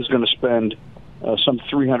 is going to spend some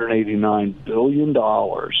 $389 billion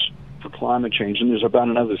for climate change, and there's about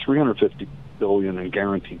another $350 billion in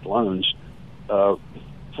guaranteed loans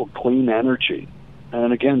for clean energy,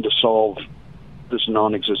 and again, to solve this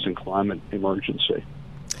non-existent climate emergency.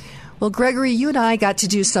 Well, Gregory, you and I got to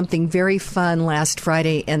do something very fun last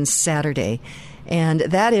Friday and Saturday, and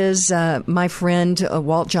that is my friend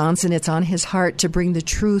Walt Johnson. It's on his heart to bring the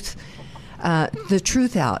truth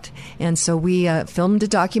out, and so we filmed a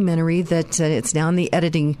documentary that it's now in the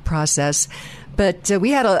editing process. But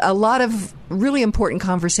we had a lot of really important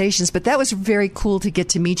conversations. But that was very cool to get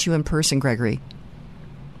to meet you in person, Gregory.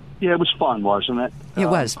 Yeah, it was fun, wasn't it? It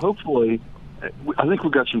was. Hopefully, I think we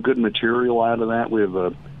got some good material out of that. We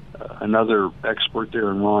have another expert there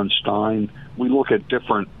in Ron Stein. We look at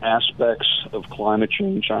different aspects of climate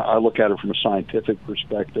change. I look at it from a scientific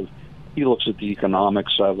perspective. He looks at the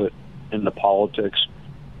economics of it and the politics.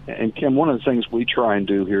 And Kim, one of the things we try and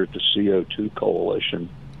do here at the CO2 Coalition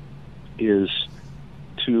is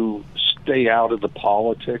to stay out of the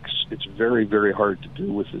politics. It's very, very hard to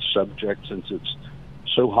do with this subject since it's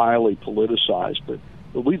so highly politicized.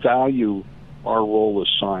 But we value our role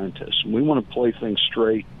as scientists, and we want to play things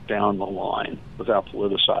straight down the line without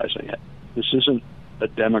politicizing it. This isn't a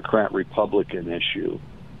Democrat-Republican issue.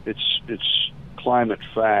 It's climate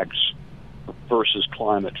facts versus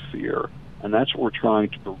climate fear, and that's what we're trying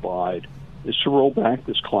to provide, is to roll back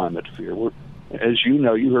this climate fear. As you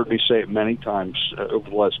know, you heard me say it many times over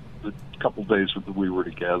the last couple of days that we were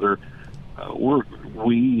together,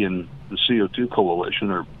 we and the CO2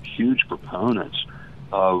 Coalition are huge proponents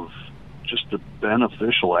of just the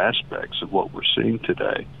beneficial aspects of what we're seeing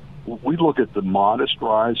today. We look at the modest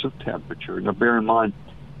rise of temperature. Now, bear in mind,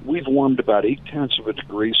 we've warmed about 0.8 of a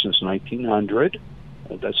degree since 1900.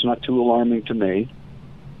 That's not too alarming to me.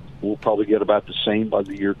 We'll probably get about the same by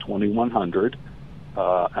the year 2100,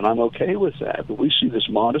 and I'm okay with that. But we see this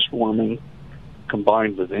modest warming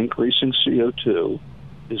combined with increasing CO2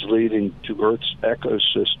 is leading to Earth's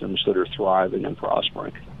ecosystems that are thriving and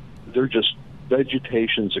prospering. They're just,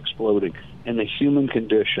 vegetation's exploding, and the human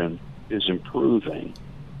condition is improving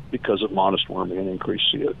because of modest warming and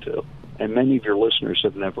increased CO2. And many of your listeners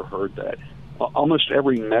have never heard that. Almost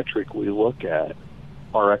every metric we look at,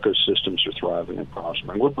 our ecosystems are thriving and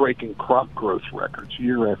prospering. We're breaking crop growth records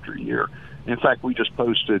year after year. In fact, we just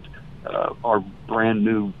posted our brand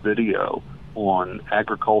new video on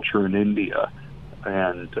agriculture in India,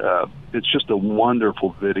 and it's just a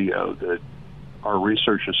wonderful video that our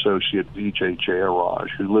research associate Vijay Jayaraj,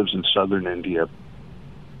 who lives in southern India,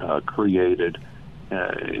 created.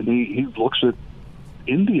 And he looks at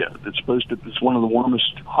India, it's one of the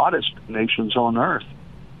warmest, hottest nations on Earth.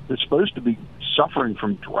 It's supposed to be suffering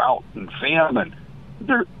from drought and famine.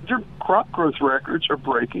 Their crop growth records are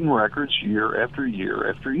breaking records year after year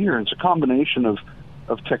after year. It's a combination of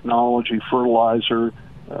technology, fertilizer.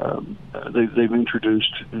 They've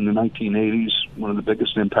introduced in the 1980s, one of the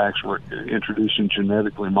biggest impacts were introducing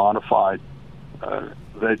genetically modified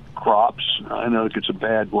that crops. I know it gets a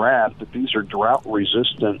bad rap, but these are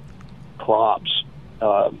drought-resistant crops.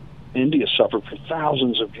 India suffered for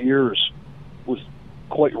thousands of years with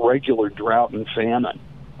quite regular drought and famine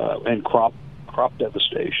and crop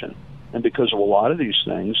devastation. And because of a lot of these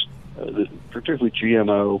things, particularly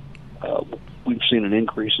GMO, we've seen an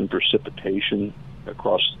increase in precipitation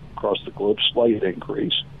across the globe, slight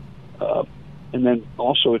increase. And then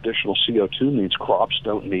also additional CO2 means crops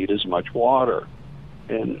don't need as much water.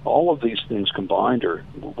 And all of these things combined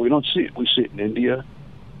we don't see it. We see it in India.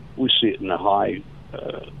 We see it in the high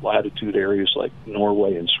latitude areas like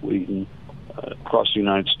Norway and Sweden. Across the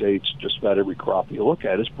United States, just about every crop you look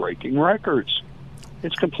at is breaking records.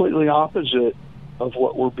 It's completely opposite of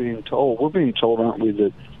what we're being told. We're being told, aren't we,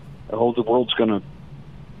 that the world's going to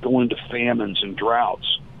go into famines and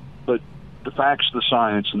droughts. But the facts, the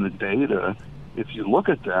science, and the data, if you look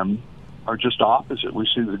at them, are just opposite. We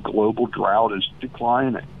see the global drought is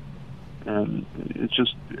declining. And it's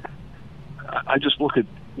just, I just look at,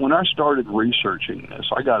 when I started researching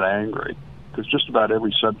this, I got angry because just about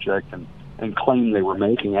every subject and claim they were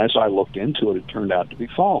making, as I looked into it turned out to be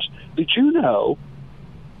false. Did you know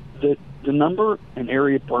that the number and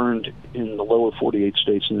area burned in the lower 48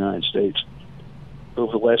 states in the United States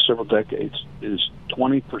over the last several decades is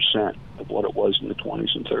 20% of what it was in the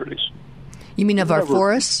 20s and 30s? You mean of our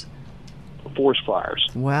forests? Forest fires.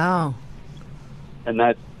 Wow. And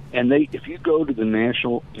they, if you go to the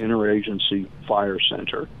National Interagency Fire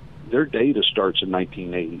Center, their data starts in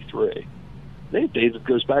 1983. They have data that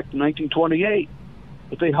goes back to 1928,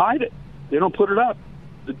 but they hide it. They don't put it up.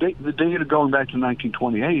 The data going back to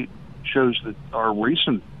 1928 shows that our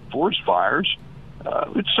recent forest fires,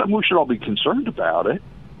 it's something we should all be concerned about it,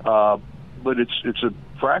 but it's a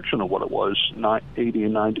fraction of what it was 80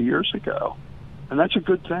 and 90 years ago, and that's a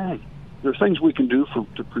good thing. There are things we can do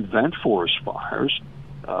to prevent forest fires.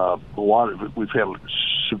 A lot of it, we've had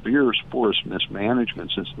severe forest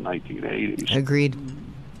mismanagement since the 1980s. Agreed.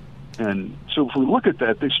 And so if we look at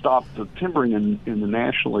that, they stopped the timbering in the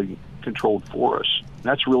nationally controlled forests.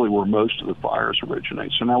 That's really where most of the fires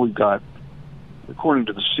originate. So now we've got, according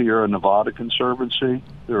to the Sierra Nevada Conservancy,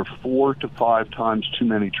 there are 4 to 5 times too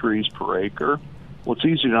many trees per acre. Well, it's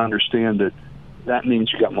easy to understand that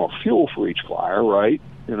means you got more fuel for each fire, right?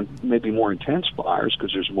 And maybe more intense fires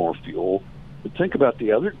because there's more fuel. But think about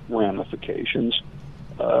the other ramifications.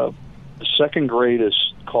 The second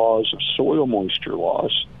greatest cause of soil moisture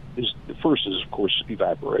loss the first is, of course,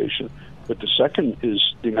 evaporation, but the second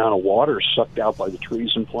is the amount of water sucked out by the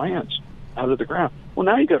trees and plants out of the ground. Well,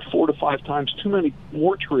 now you got 4 to 5 times too many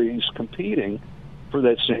more trees competing for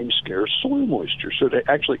that same scarce soil moisture, so it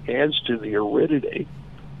actually adds to the aridity.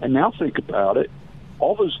 And now think about it,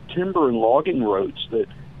 all those timber and logging roads that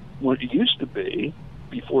when it used to be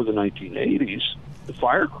before the 1980s, the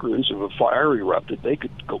fire crews, if a fire erupted, they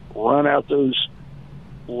could go run out those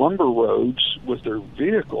lumber roads with their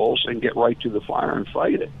vehicles and get right to the fire and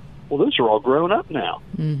fight it. Well, those are all grown up now.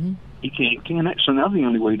 Mm-hmm. You can't. So now the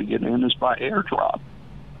only way to get in is by airdrop.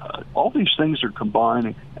 All these things are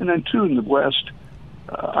combining. And then, too, in the West,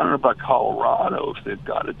 I don't know about Colorado if they've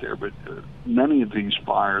got it there, but many of these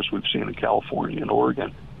fires we've seen in California and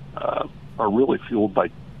Oregon are really fueled by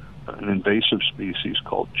an invasive species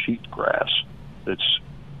called cheatgrass that's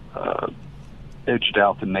edged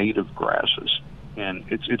out the native grasses. And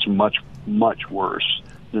it's much, much worse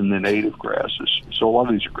than the native grasses. So a lot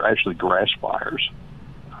of these are actually grass fires.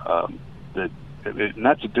 And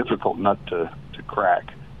that's a difficult nut to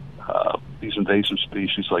crack. These invasive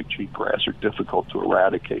species like cheatgrass are difficult to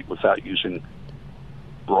eradicate without using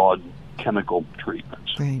broad chemical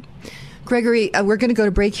treatments. Right. Gregory, we're going to go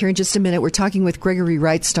to break here in just a minute. We're talking with Gregory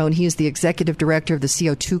Wrightstone. He is the Executive Director of the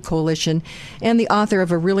CO2 Coalition and the author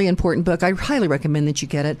of a really important book. I highly recommend that you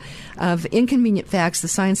get it, of Inconvenient Facts, the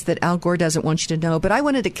science that Al Gore doesn't want you to know. But I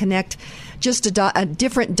wanted to connect just a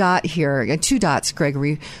different dot here, 2 dots,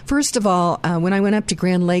 Gregory. First of all, when I went up to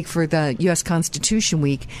Grand Lake for the U.S. Constitution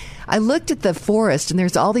Week, I looked at the forest, and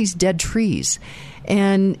there's all these dead trees.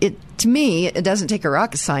 And to me, it doesn't take a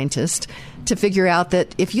rocket scientist to figure out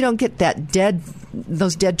that if you don't get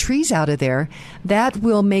those dead trees out of there, that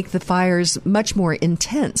will make the fires much more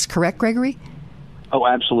intense. Correct, Gregory? Oh,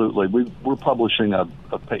 absolutely. We're publishing a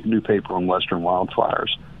new paper on Western wildfires.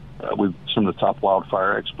 With some of the top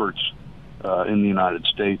wildfire experts in the United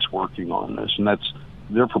States working on this, and that's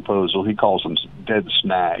their proposal. He calls them dead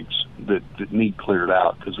snags that need cleared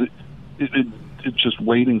out, because it's just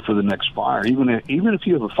waiting for the next fire. Even if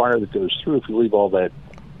you have a fire that goes through, if you leave all that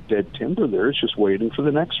dead timber there, it's just waiting for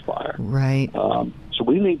the next fire. Right. So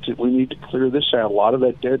we need to clear this out. A lot of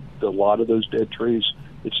those dead trees,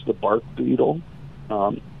 it's the bark beetle,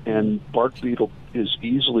 and bark beetle is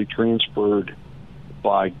easily transferred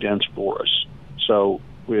by dense forests. So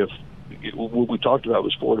what we talked about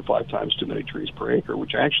was 4 to 5 times too many trees per acre,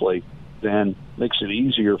 which actually then makes it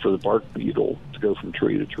easier for the bark beetle to go from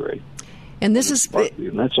tree to tree. And this is,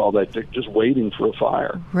 and that's all that, just waiting for a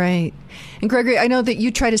fire. Right. And Gregory, I know that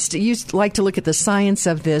you you like to look at the science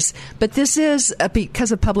of this, but this is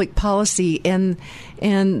because of public policy, and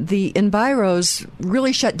the enviros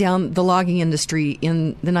really shut down the logging industry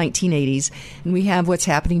in the 1980s, and we have what's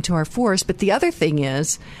happening to our forests. But the other thing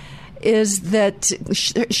is that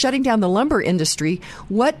shutting down the lumber industry,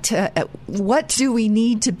 what do we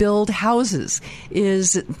need to build houses?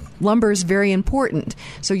 Lumber is very important.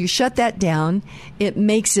 So you shut that down. It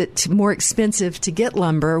makes it more expensive to get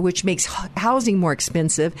lumber, which makes housing more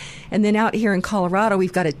expensive. And then out here in Colorado,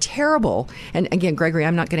 we've got a terrible, and again, Gregory,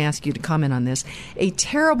 I'm not going to ask you to comment on this, a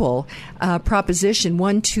terrible proposition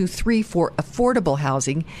 1, 2, 3 for affordable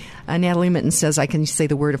housing. Natalie Minton says I can say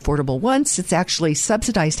the word affordable once. It's actually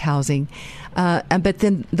subsidized housing. But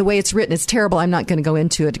then the way it's written is terrible. I'm not going to go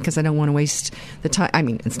into it because I don't want to waste the time. I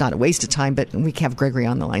mean, it's not a waste of time, but we have Gregory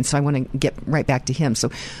on the line, so I want to get right back to him. So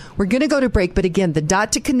we're going to go to break. But again, the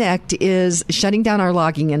dot to connect is shutting down our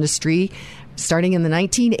logging industry starting in the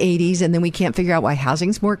 1980s, and then we can't figure out why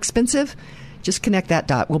housing's more expensive. Just connect that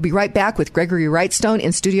dot. We'll be right back with Gregory Wrightstone.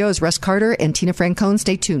 In studio is Russ Carter and Tina Francone.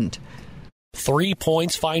 Stay tuned. 3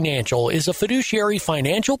 Points Financial is a fiduciary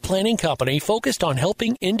financial planning company focused on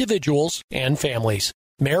helping individuals and families.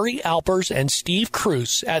 Mary Alpers and Steve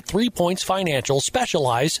Cruz at 3 Points Financial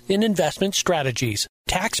specialize in investment strategies,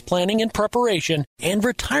 tax planning and preparation, and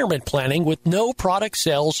retirement planning with no product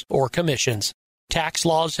sales or commissions. Tax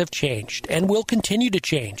laws have changed and will continue to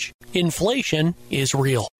change. Inflation is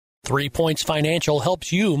real. 3 Points Financial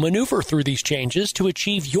helps you maneuver through these changes to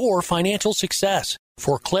achieve your financial success.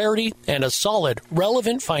 For clarity and a solid,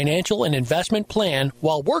 relevant financial and investment plan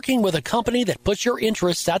while working with a company that puts your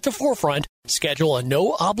interests at the forefront, schedule a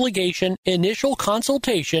no-obligation initial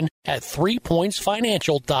consultation at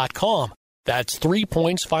 3pointsfinancial.com. That's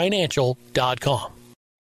 3pointsfinancial.com.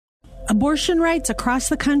 Abortion rights across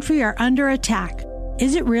the country are under attack.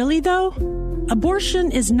 Is it really, though?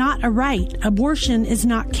 Abortion is not a right. Abortion is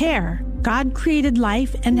not care. God created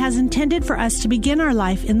life and has intended for us to begin our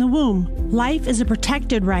life in the womb. Life is a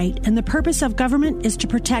protected right, and the purpose of government is to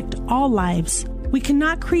protect all lives. We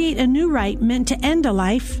cannot create a new right meant to end a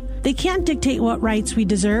life. They can't dictate what rights we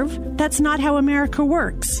deserve. That's not how America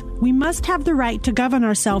works. We must have the right to govern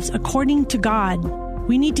ourselves according to God.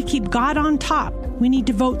 We need to keep God on top. We need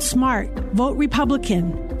to vote smart. Vote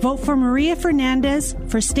Republican. Vote for Maria Fernandez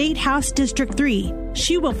for State House District 3.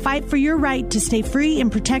 She will fight for your right to stay free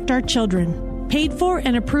and protect our children. Paid for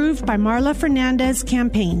and approved by Marla Fernandez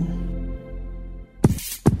Campaign.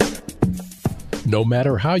 No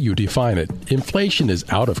matter how you define it, inflation is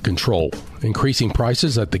out of control. Increasing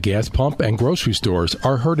prices at the gas pump and grocery stores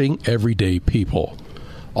are hurting everyday people.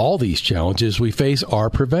 All these challenges we face are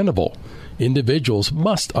preventable. Individuals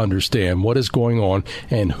must understand what is going on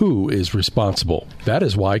and who is responsible. That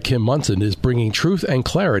is why Kim Munson is bringing truth and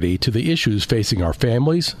clarity to the issues facing our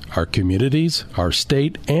families, our communities, our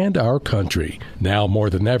state, and our country. Now more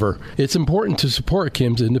than ever, it's important to support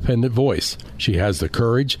Kim's independent voice. She has the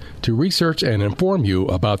courage to research and inform you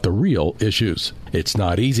about the real issues. It's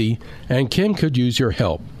not easy, and Kim could use your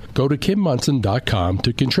help. Go to KimMunson.com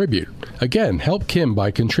to contribute. Again, help Kim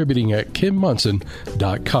by contributing at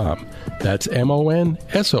KimMunson.com. That's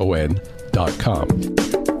MONSON.com.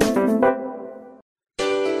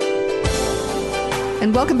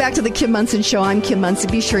 And welcome back to the Kim Munson Show. I'm Kim Munson.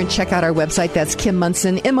 Be sure and check out our website. That's Kim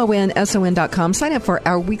Munson, MONSON.com. Sign up for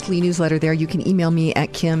our weekly newsletter there. You can email me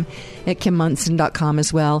at Kim@KimMunson.com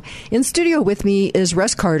as well. In studio with me is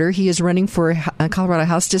Russ Carter. He is running for Colorado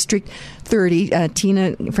House District 30.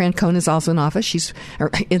 Tina Francone is also in office. She's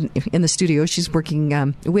in the studio. She's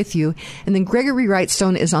working with you. And then Gregory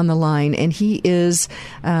Wrightstone is on the line, and he is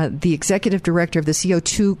the Executive Director of the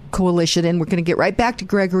CO2 Coalition. And we're going to get right back to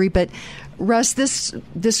Gregory, but Russ, this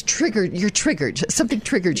triggered. You're triggered. Something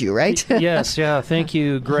triggered you, right? Yes. Yeah. Thank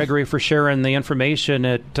you, Gregory, for sharing the information.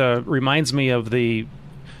 It reminds me of the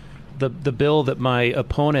the bill that my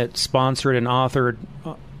opponent sponsored and authored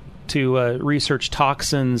to research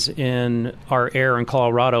toxins in our air in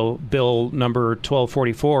Colorado, Bill number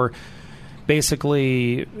 1244,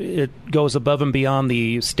 basically it goes above and beyond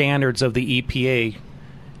the standards of the EPA.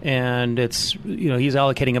 And it's, he's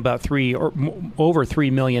allocating about over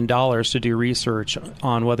 $3 million to do research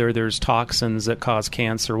on whether there's toxins that cause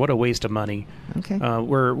cancer. What a waste of money. Okay.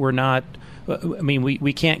 We're not,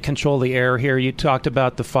 we can't control the air here. You talked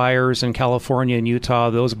about the fires in California and Utah.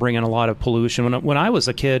 Those bring in a lot of pollution. When I was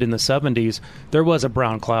a kid in the 70s, there was a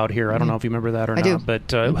brown cloud here. I don't know if you remember that or not. Do.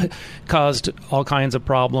 But caused all kinds of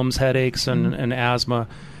problems, headaches and asthma.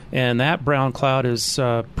 And that brown cloud is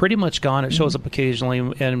pretty much gone. It shows up occasionally,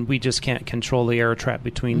 and we just can't control the air trap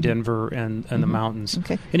between Denver and the mountains.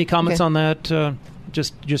 Okay. Any comments on that?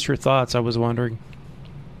 Just your thoughts, I was wondering.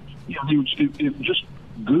 Yeah, just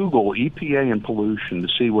Google EPA and pollution to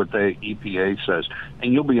see what the EPA says,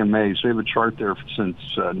 and you'll be amazed. They have a chart there since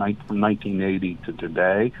from 1980 to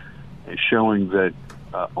today showing that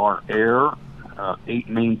our air, 8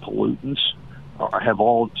 main pollutants, have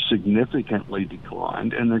all significantly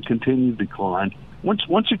declined, and they continue to decline.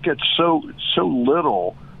 Once it gets so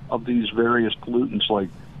little of these various pollutants like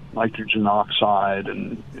nitrogen oxide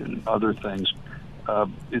and other things,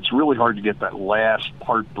 it's really hard to get that last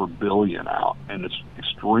part per billion out, and it's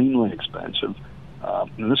extremely expensive.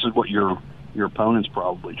 And this is what your opponent's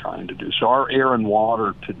probably trying to do. So our air and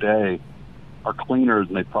water today are cleaner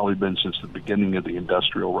than they've probably been since the beginning of the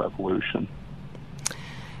Industrial Revolution.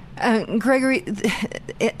 Gregory,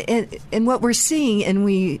 and what we're seeing, and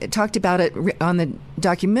we talked about it on the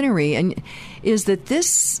documentary, and is that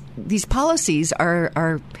these policies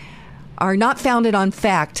are not founded on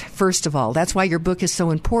fact. First of all, that's why your book is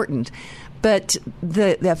so important. But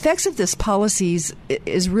the effects of this policies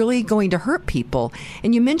is really going to hurt people.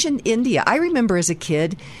 And you mentioned India. I remember as a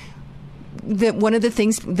kid that one of the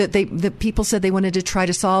things that people said they wanted to try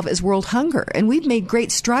to solve is world hunger, and we've made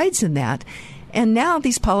great strides in that. And now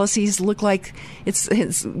these policies look like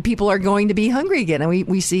it's people are going to be hungry again, and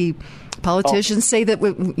we see politicians say that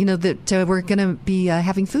we're going to be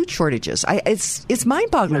having food shortages. It's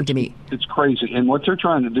mind-boggling to me. It's crazy, and what they're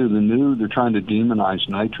trying to do, they're trying to demonize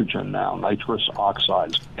nitrogen now, nitrous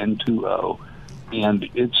oxides, N2O, and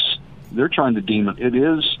they're trying to demon. It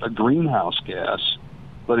is a greenhouse gas,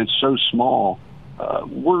 but it's so small.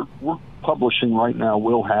 We're publishing right now.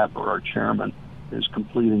 Will Happer, our chairman, is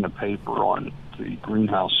completing a paper on the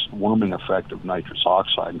greenhouse warming effect of nitrous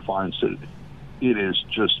oxide and finds that it is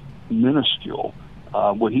just minuscule.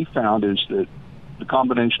 What he found is that the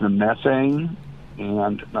combination of methane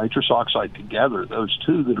and nitrous oxide together, those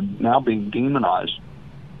two that are now being demonized,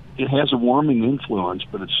 it has a warming influence,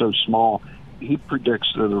 but it's so small. He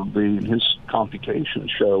predicts that it'll be, in his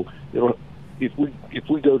computations show, if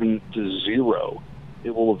we go to zero,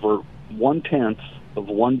 it will avert 1/10 of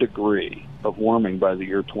 1 degree of warming by the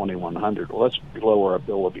year 2100. Well, that's below our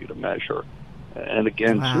ability to measure. And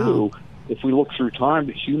again, too, if we look through time,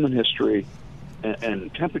 the human history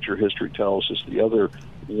and temperature history tells us the other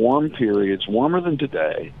warm periods, warmer than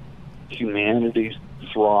today, humanity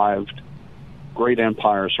thrived, great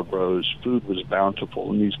empires arose, food was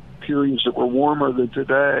bountiful. In these periods that were warmer than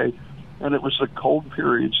today, and it was the cold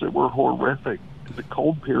periods that were horrific. The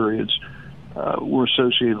cold periods were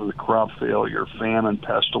associated with crop failure, famine,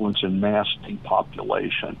 pestilence, and mass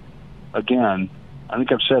depopulation. Again, I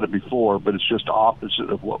think I've said it before, but it's just opposite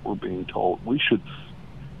of what we're being told. We should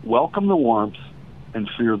welcome the warmth and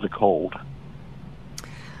fear the cold.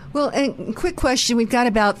 Well, and quick question. We've got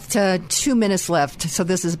about 2 minutes left, so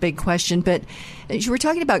this is a big question. But we're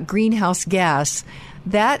talking about greenhouse gas.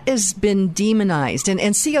 That has been demonized, and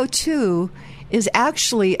CO2 is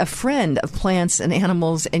actually a friend of plants and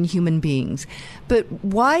animals and human beings. But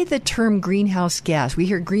why the term greenhouse gas? We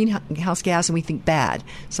hear greenhouse gas and we think bad.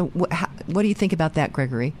 So what do you think about that,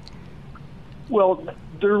 Gregory? Well,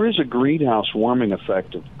 there is a greenhouse warming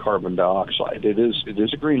effect of carbon dioxide. It is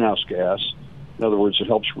a greenhouse gas. In other words, it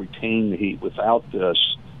helps retain the heat. Without this,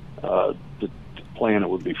 the planet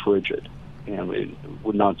would be frigid and it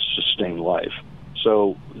would not sustain life.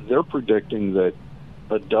 So they're predicting that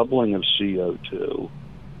a doubling of CO2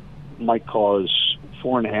 might cause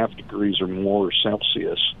 4.5 degrees or more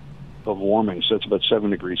Celsius of warming. So that's about 7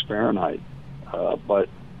 degrees Fahrenheit. But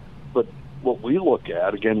what we look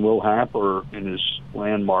at, again, Will Happer in his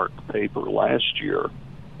landmark paper last year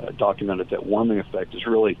documented that warming effect is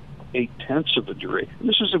really 0.8 of a degree. And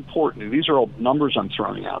this is important. These are all numbers I'm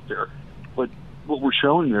throwing out there. But what we're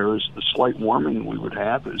showing there is the slight warming we would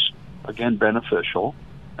have is, again, beneficial.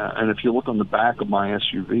 And if you look on the back of my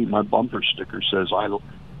SUV, my bumper sticker says,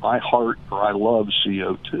 I heart or I love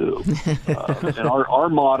CO2. And our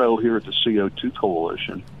motto here at the CO2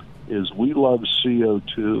 Coalition is we love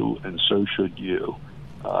CO2 and so should you.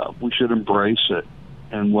 We should embrace it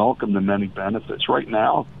and welcome the many benefits. Right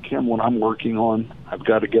now, Kim, what I'm working on, I've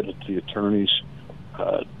got to get it to the attorneys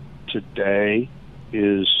today,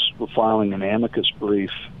 is we're filing an amicus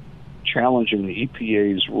brief challenging the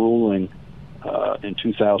EPA's ruling in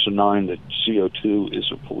 2009 that CO2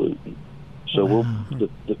 is a pollutant. So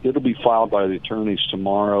it'll be filed by the attorneys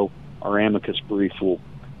tomorrow. Our amicus brief will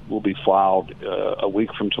be filed a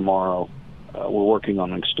week from tomorrow. We're working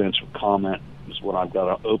on an extensive comment, is what I've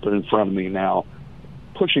got open in front of me now,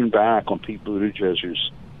 pushing back on Pete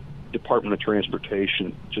Buttigieg's Department of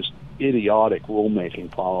Transportation, just idiotic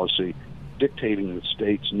rulemaking policy, dictating that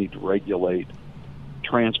states need to regulate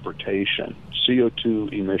transportation,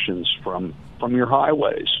 CO2 emissions from your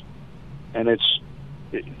highways. And it's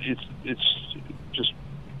just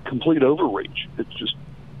complete overreach.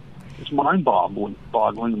 It's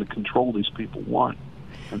mind-boggling the control these people want,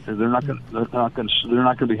 and they're not going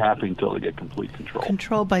to be happy until they get complete control.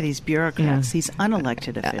 Controlled by these bureaucrats, these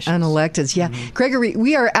unelected officials. Unelecteds, yeah. Gregory,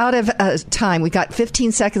 we are out of time. We got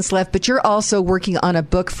 15 seconds left, but you're also working on a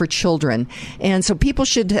book for children, and so people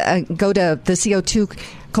should go to the CO2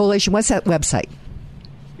 Coalition. What's that website?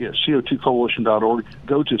 Yeah, CO2coalition.org.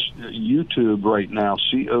 Go to YouTube right now,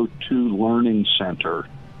 CO2 Learning Center.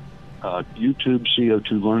 YouTube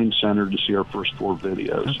CO2 Learning Center to see our first 4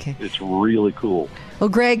 videos. Okay. It's really cool. Well,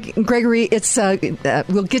 Gregory, it's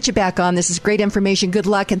we'll get you back on. This is great information. Good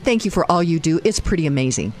luck, and thank you for all you do. It's pretty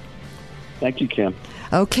amazing. Thank you, Kim.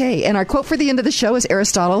 Okay, and our quote for the end of the show is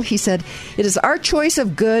Aristotle. He said, "It is our choice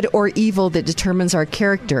of good or evil that determines our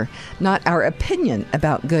character, not our opinion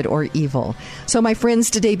about good or evil." So, my friends,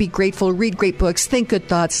 today be grateful, read great books, think good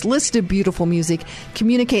thoughts, listen to beautiful music,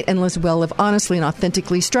 communicate and live well, live honestly and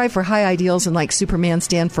authentically, strive for high ideals, and like Superman,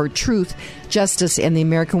 stand for truth, justice, and the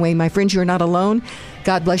American way. My friends, you are not alone.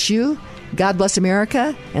 God bless you. God bless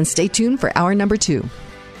America. And stay tuned for hour number 2.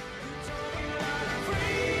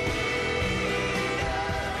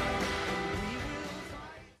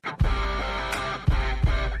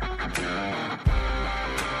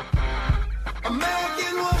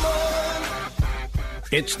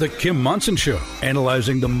 It's the Kim Monson Show,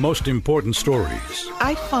 analyzing the most important stories.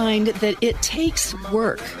 I find that it takes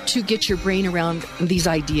work to get your brain around these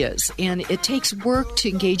ideas, and it takes work to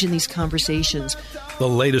engage in these conversations. The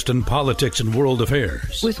latest in politics and world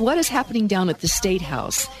affairs. With what is happening down at the State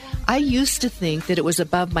House, I used to think that it was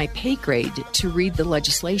above my pay grade to read the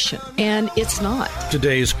legislation, and it's not.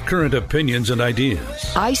 Today's current opinions and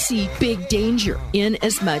ideas. I see big danger in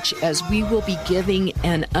as much as we will be giving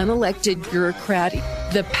an unelected bureaucrat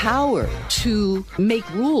the power to make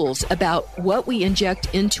rules about what we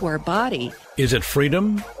inject into our body. Is it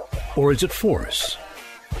freedom or is it force?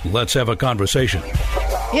 Let's have a conversation.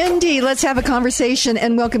 Indeed, let's have a conversation,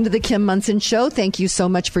 and welcome to the Kim Monson Show. Thank you so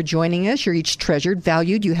much for joining us. You're each treasured,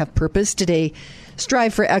 valued, you have purpose. Today,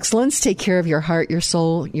 strive for excellence. Take care of your heart, your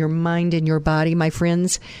soul, your mind, and your body. My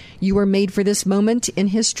friends, you were made for this moment in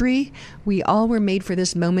history. We all were made for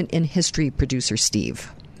this moment in history, Producer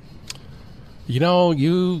Steve. You know,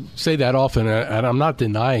 you say that often, and I'm not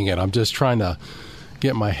denying it. I'm just trying to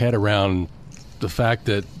get my head around the fact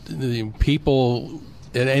that people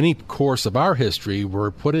in any course of our history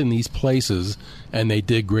were put in these places and they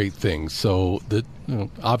did great things. So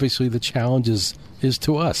obviously the challenge is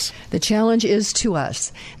to us. The challenge is to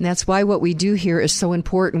us. And that's why what we do here is so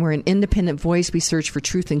important. We're an independent voice. We search for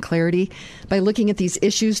truth and clarity by looking at these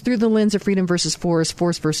issues through the lens of freedom versus force,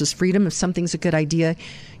 force versus freedom. If something's a good idea,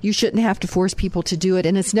 you shouldn't have to force people to do it.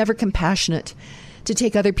 And it's never compassionate to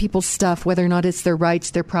take other people's stuff, whether or not it's their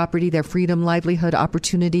rights, their property, their freedom, livelihood,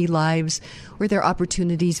 opportunity, lives, or their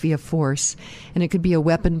opportunities via force. And it could be a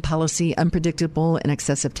weapon, policy, unpredictable and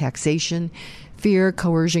excessive taxation, fear,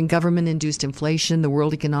 coercion, government-induced inflation, the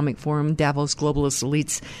World Economic Forum, Davos globalist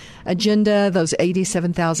elites agenda, those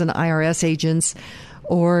 87,000 IRS agents,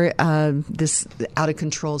 or this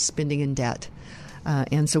out-of-control spending and debt.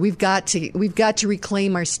 And so we've got to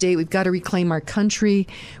reclaim our state. We've got to reclaim our country.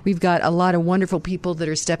 We've got a lot of wonderful people that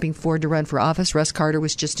are stepping forward to run for office. Russ Carter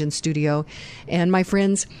was just in studio. And my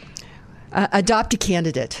friends, adopt a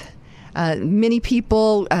candidate. Many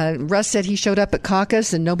people, Russ said he showed up at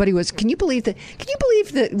caucus and nobody was. Can you believe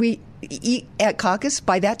that we at caucus,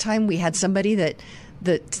 by that time we had somebody that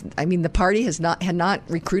the party had not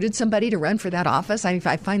recruited somebody to run for that office.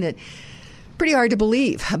 I find it pretty hard to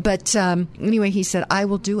believe. But anyway, he said, I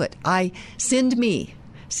will do it. Send me.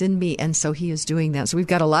 And so he is doing that. So we've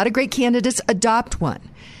got a lot of great candidates. Adopt one.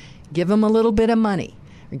 Give them a little bit of money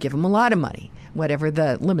or give them a lot of money. whatever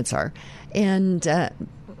the limits are, and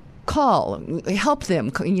help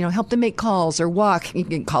them make calls or walk. You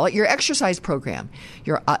can call it your exercise program,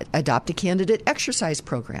 your Adopt a Candidate exercise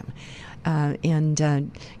program,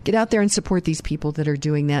 and get out there and support these people that are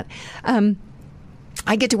doing that.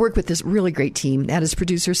 I get to work with this really great team. That is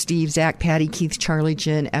producer Steve, Zach, Patty, Keith, Charlie,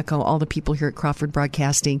 Jen, Echo, all the people here at Crawford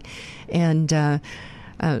Broadcasting. And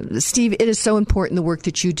Steve, it is so important the work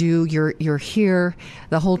that you do. You're here,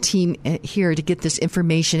 the whole team here, to get this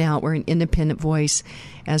information out. We're an independent voice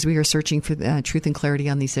as we are searching for truth and clarity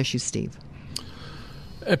on these issues, Steve.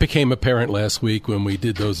 It became apparent last week when we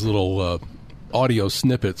did those little audio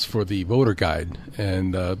snippets for the voter guide.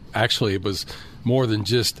 And actually, it was more than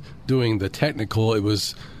just doing the technical. It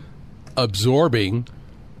was absorbing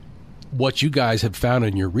what you guys have found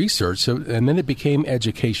in your research, and then it became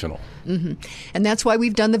educational. Mm-hmm. And that's why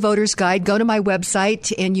we've done the voter's guide. Go to my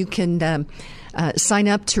website, and you can sign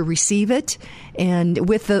up to receive it. And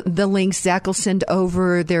with the links, Zach will send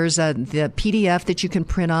over. There's the PDF that you can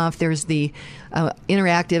print off. There's the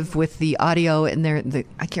interactive with the audio, and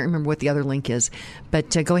I can't remember what the other link is.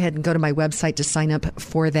 But go ahead and go to my website to sign up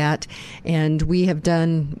for that. And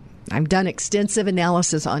I've done extensive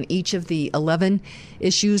analysis on each of the 11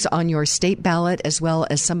 issues on your state ballot, as well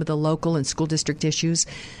as some of the local and school district issues,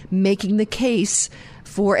 making the case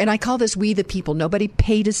for, and I call this We the People. Nobody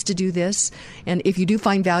paid us to do this. And if you do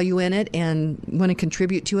find value in it and want to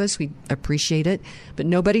contribute to us, we appreciate it. But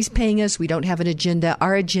nobody's paying us. We don't have an agenda.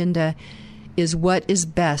 Our agenda is what is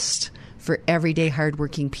best for everyday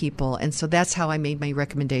hardworking people. And so that's how I made my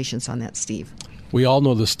recommendations on that, Steve. We all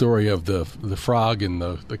know the story of the frog in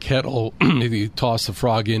the kettle. If you toss the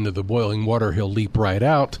frog into the boiling water, he'll leap right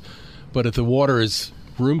out. But if the water is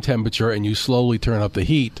room temperature and you slowly turn up the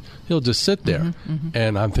heat, he'll just sit there. Mm-hmm, mm-hmm.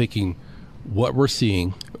 And I'm thinking what we're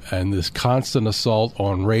seeing and this constant assault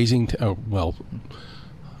on raising,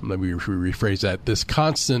 let me rephrase that, this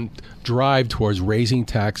constant drive towards raising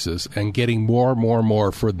taxes and getting more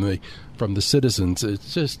from the citizens.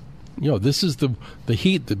 It's just, this is the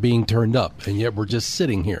heat that's being turned up, and yet we're just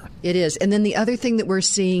sitting here. It is. And then the other thing that we're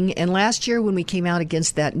seeing, and last year when we came out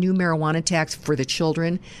against that new marijuana tax for the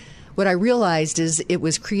children, what I realized is it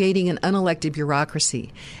was creating an unelected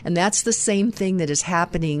bureaucracy. And that's the same thing that is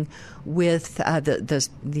happening with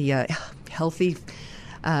the healthy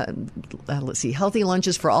healthy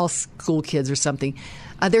lunches for all school kids or something.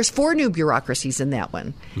 There's 4 new bureaucracies in that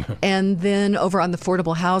one. And then over on the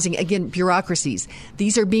affordable housing, again, bureaucracies.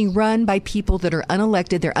 These are being run by people that are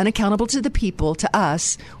unelected. They're unaccountable to the people, to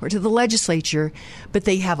us, or to the legislature, but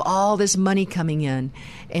they have all this money coming in.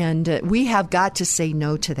 And we have got to say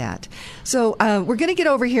no to that. So we're going to get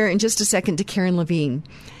over here in just a second to Karen Levine.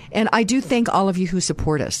 And I do thank all of you who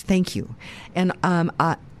support us. Thank you. And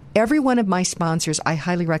every one of my sponsors, I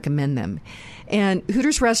highly recommend them. And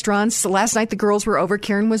Hooters Restaurants, last night the girls were over,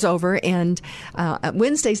 Karen was over, and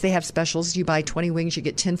Wednesdays they have specials. You buy 20 wings, you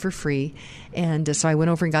get 10 for free. And so I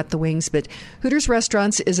went over and got the wings. But Hooters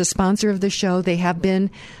Restaurants is a sponsor of the show. They have been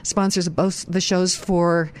sponsors of both the shows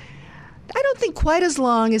for, I don't think quite as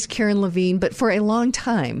long as Karen Levine, but for a long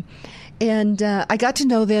time. And I got to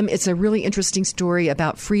know them. It's a really interesting story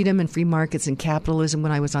about freedom and free markets and capitalism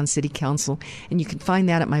when I was on city council. And you can find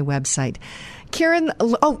that at my website. Karen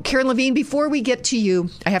Levine, before we get to you,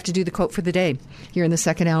 I have to do the quote for the day here in the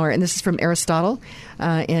second hour. And this is from Aristotle.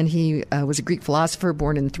 And he was a Greek philosopher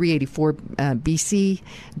born in 384 BC,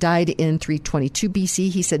 died in 322 BC.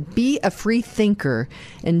 He said, "Be a free thinker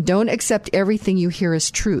and don't accept everything you hear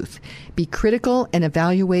as truth. Be critical and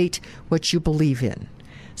evaluate what you believe in."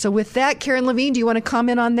 So with that, Karen Levine, do you want to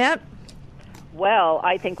comment on that? Well,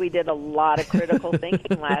 I think we did a lot of critical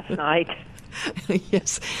thinking last night.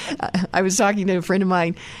 Yes. I was talking to a friend of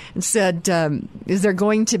mine and said, is there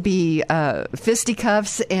going to be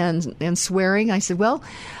fisticuffs and swearing? I said, well,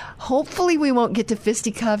 hopefully we won't get to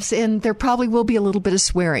fisticuffs, and there probably will be a little bit of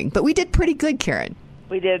swearing. But we did pretty good, Karen.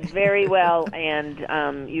 We did very well, and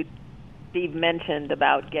Steve mentioned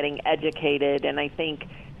about getting educated, and I think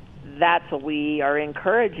that's what we are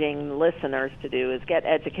encouraging listeners to do, is get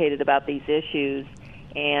educated about these issues.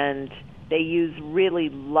 And they use really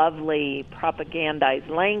lovely propagandized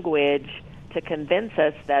language to convince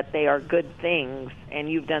us that they are good things. And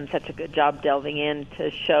you've done such a good job delving in to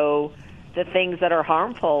show the things that are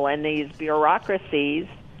harmful. And these bureaucracies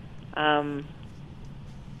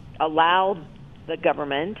allow the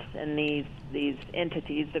government and these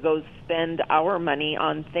entities to go spend our money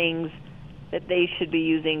on things that they should be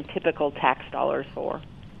using typical tax dollars for.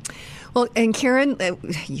 Well, and Karen,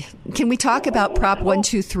 can we talk about Prop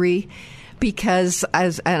 123? Because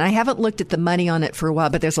and I haven't looked at the money on it for a while,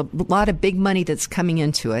 but there's a lot of big money that's coming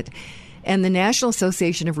into it. and the National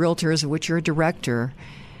Association of Realtors, of which you're a director,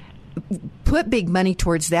 put big money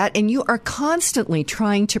towards that, and you are constantly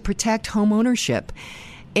trying to protect home ownership.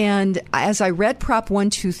 And as I read Prop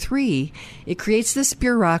 123, it creates this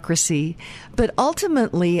bureaucracy, but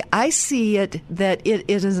ultimately I see it that it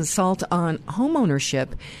is an assault on home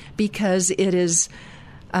ownership because it is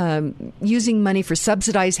using money for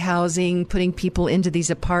subsidized housing, putting people into these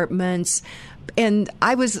apartments. And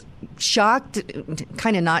I was shocked,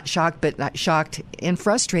 kind of not shocked, but not shocked and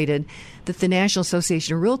frustrated that the National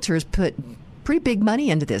Association of Realtors put pretty big money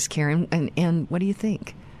into this, Karen. And what do you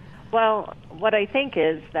think? Well, what I think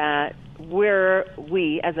is that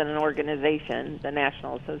we as an organization, the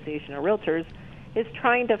National Association of Realtors, is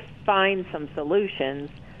trying to find some solutions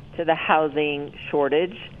to the housing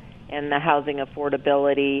shortage and the housing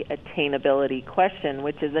affordability, attainability question,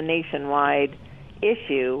 which is a nationwide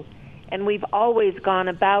issue. And we've always gone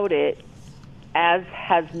about it, as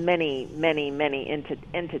has many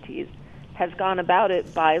entities, has gone about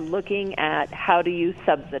it by looking at how do you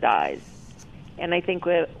subsidize. And I think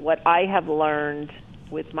what I have learned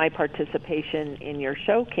with my participation in your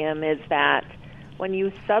show, Kim, is that when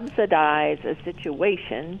you subsidize a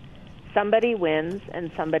situation, somebody wins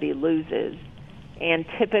and somebody loses. And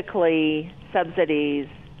typically, subsidies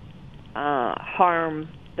harm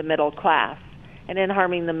the middle class. And in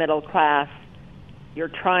harming the middle class, you're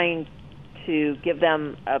trying to give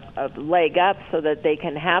them a leg up so that they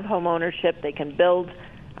can have home ownership, they can build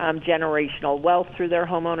generational wealth through their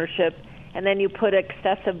home ownership, and then you put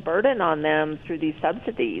excessive burden on them through these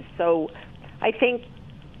subsidies. So I think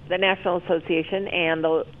the National Association and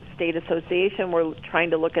the State Association were trying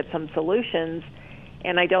to look at some solutions,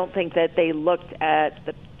 and I don't think that they looked at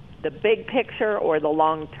the big picture or the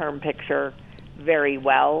long-term picture very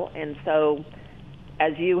well. And so,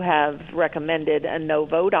 as you have recommended, a no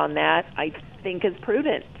vote on that, I think is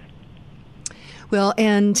prudent. Well,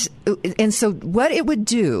 and so what it would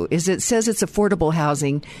do is it says it's affordable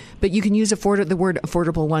housing, but you can use the word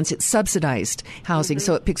affordable once. It's subsidized housing,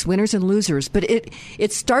 so it picks winners and losers. But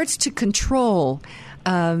it starts to control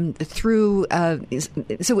through,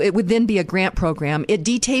 so it would then be a grant program. It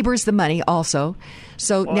detabers the money also.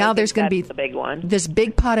 So now there's going to be the big one, this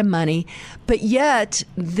big pot of money, but yet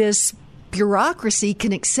this bureaucracy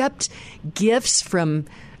can accept gifts from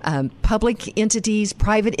public entities,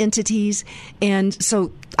 private entities, and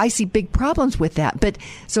so I see big problems with that. But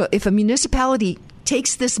so if a municipality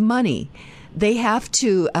takes this money, they have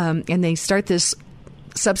to, and they start this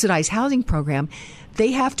subsidized housing program,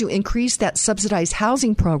 they have to increase that subsidized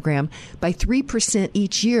housing program by 3%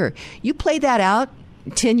 each year. You play that out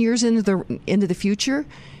 10 years into the future,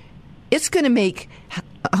 it's going to make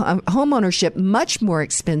home ownership much more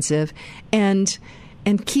expensive and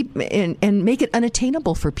make it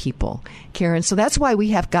unattainable for people, Karen. So that's why we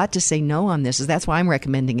have got to say no on this. That's why I'm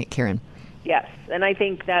recommending it, Karen. Yes, and I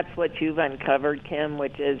think that's what you've uncovered, Kim,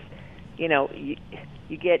 which is,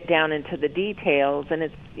 you get down into the details, and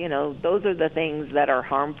it's, those are the things that are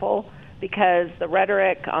harmful, because the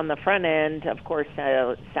rhetoric on the front end, of course,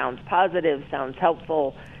 sounds positive, sounds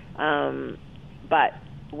helpful, but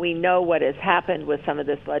we know what has happened with some of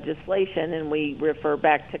this legislation, and we refer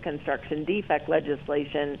back to construction defect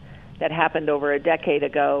legislation that happened over a decade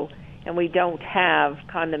ago, and we don't have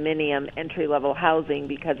condominium entry-level housing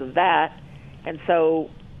because of that. And so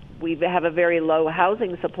we have a very low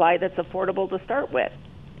housing supply that's affordable to start with.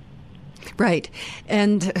 Right.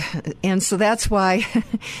 And so that's why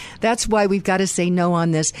we've got to say no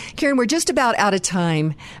on this. Karen, we're just about out of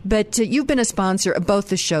time, but you've been a sponsor of both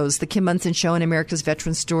the shows, the Kim Munson Show and America's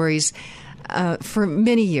Veteran Stories, for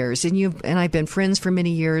many years, and I've been friends for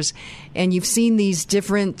many years, and you've seen these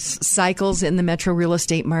different cycles in the metro real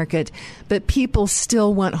estate market, but people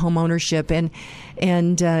still want home ownership, and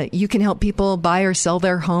you can help people buy or sell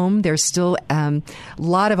their home. There's still a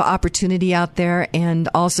lot of opportunity out there, and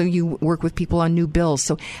also you work with people on new bills.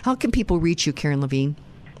 So how can people reach you, Karen Levine?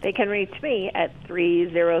 They can reach me at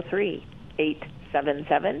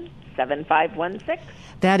 303-877-7516.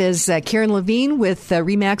 That is Karen Levine with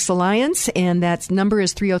RE/MAX Alliance, and that number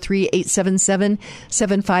is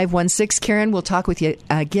 303-877-7516. Karen, we'll talk with you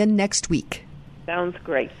again next week. Sounds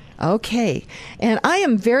great. Okay. And I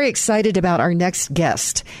am very excited about our next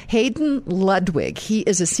guest, Hayden Ludwig. He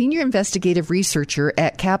is a senior investigative researcher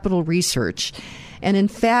at Capital Research. And in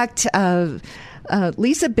fact,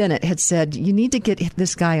 Lisa Bennett had said, you need to get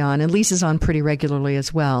this guy on, and Lisa's on pretty regularly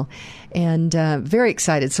as well. And very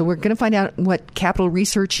excited. So we're going to find out what Capital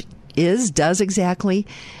Research does exactly,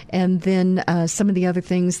 and then some of the other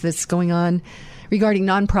things that's going on regarding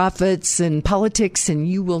nonprofits and politics, and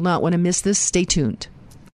you will not want to miss this. Stay tuned.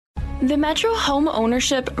 The metro home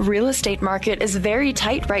ownership real estate market is very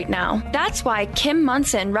tight right now. That's why Kim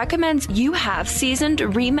Munson recommends you have seasoned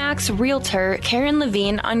RE/MAX realtor Karen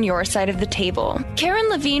Levine on your side of the table. Karen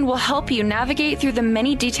Levine will help you navigate through the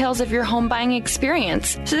many details of your home buying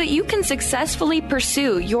experience so that you can successfully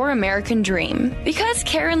pursue your American dream. Because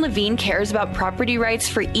Karen Levine cares about property rights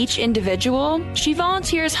for each individual, she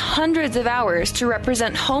volunteers hundreds of hours to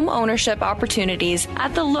represent home ownership opportunities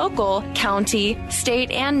at the local, county, state,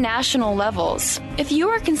 and national levels. If you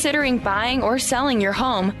are considering buying or selling your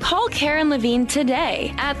home, call Karen Levine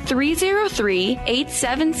today at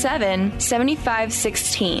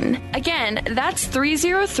 303-877-7516. Again, that's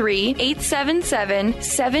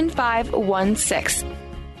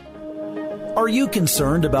 303-877-7516. Are you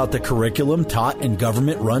concerned about the curriculum taught in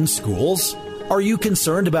government-run schools? Are you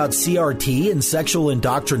concerned about CRT and sexual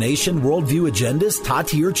indoctrination worldview agendas taught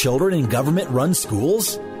to your children in government-run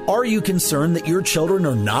schools? Are you concerned that your children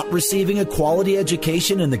are not receiving a quality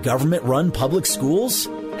education in the government-run public schools?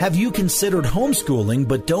 Have you considered homeschooling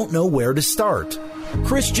but don't know where to start?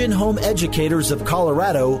 Christian Home Educators of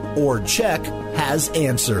Colorado, or CHEC, has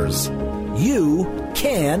answers. You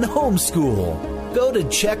can homeschool. Go to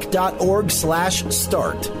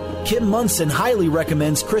check.org/start. Kim Munson highly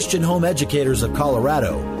recommends Christian Home Educators of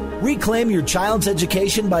Colorado. Reclaim your child's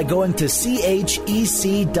education by going to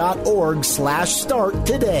chec.org/start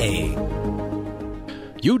today.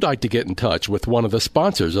 You'd like to get in touch with one of the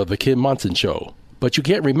sponsors of The Kim Munson Show, but you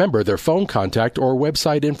can't remember their phone contact or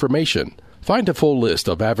website information. Find a full list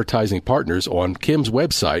of advertising partners on Kim's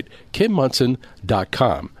website,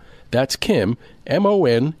 kimmunson.com. That's Kim,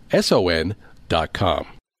 MONSON.com.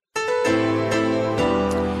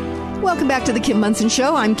 Welcome back to the Kim Munson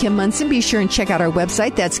Show. I'm Kim Munson. Be sure and check out our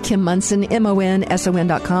website. That's Kim Munson,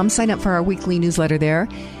 MONSON.com. Sign up for our weekly newsletter there.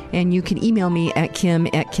 And you can email me at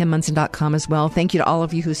kim@kimmunson.com as well. Thank you to all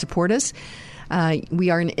of you who support us. We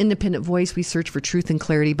are an independent voice. We search for truth and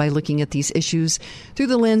clarity by looking at these issues through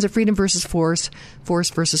the lens of freedom versus force, force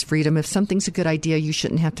versus freedom. If something's a good idea, you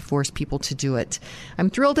shouldn't have to force people to do it. I'm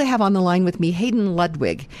thrilled to have on the line with me Hayden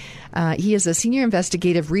Ludwig. He is a senior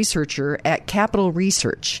investigative researcher at Capital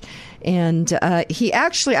Research. And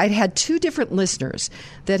I'd had two different listeners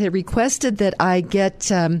that had requested that I get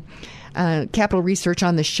Capital Research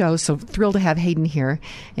on the show, so thrilled to have Hayden here.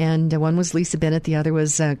 And one was Lisa Bennett, the other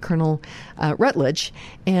was Colonel Rutledge.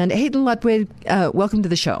 And Hayden Ludwig, welcome to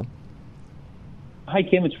the show. Hi,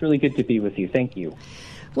 Kim. It's really good to be with you. Thank you.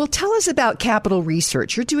 Well, tell us about Capital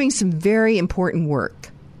Research. You're doing some very important work.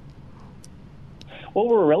 Well,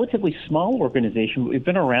 we're a relatively small organization. We've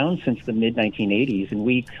been around since the mid-1980s, and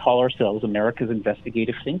we call ourselves America's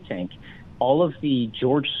investigative think tank. All of the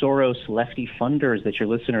George Soros lefty funders that your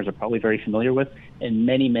listeners are probably very familiar with, and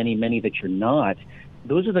many, many, many that you're not,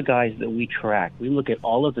 those are the guys that we track. We look at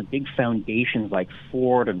all of the big foundations like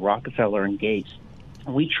Ford and Rockefeller and Gates,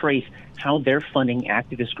 and we trace how they're funding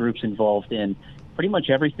activist groups involved in pretty much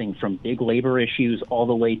everything from big labor issues all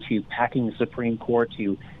the way to packing the Supreme Court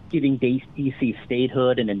to giving D.C.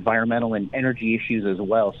 statehood and environmental and energy issues as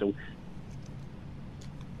well. So,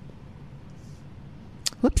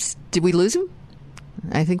 whoops, did we lose him?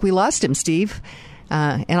 I think we lost him, Steve.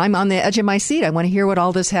 And I'm on the edge of my seat. I want to hear what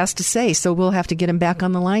all this has to say, so we'll have to get him back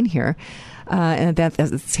on the line here. And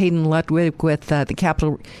that's Hayden Ludwig with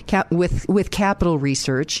Capital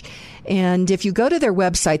Research. And if you go to their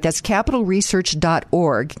website, that's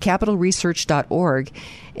capitalresearch.org,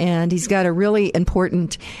 and he's got a really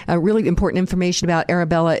important information about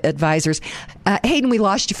Arabella Advisors. Hayden, we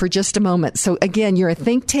lost you for just a moment. So again, you're a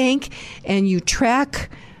think tank, and you track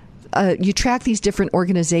these different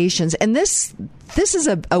organizations, and this is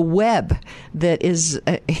a web that is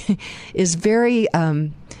very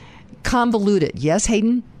convoluted. Yes,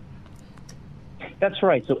 Hayden? That's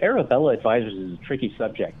right. So Arabella Advisors is a tricky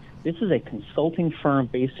subject. This is a consulting firm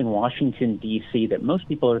based in Washington, D.C. that most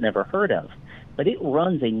people have never heard of, but it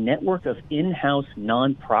runs a network of in-house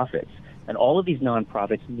nonprofits, and all of these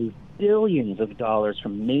nonprofits move billions of dollars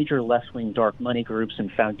from major left-wing dark money groups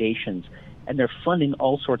and foundations, and they're funding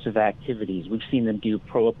all sorts of activities. We've seen them do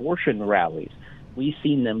pro-abortion rallies. We've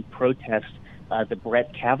seen them protest the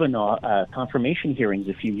Brett Kavanaugh confirmation hearings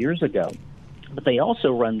a few years ago. But they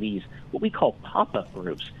also run these, what we call pop-up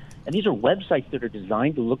groups. And these are websites that are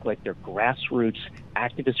designed to look like they're grassroots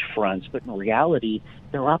activist fronts, but in reality,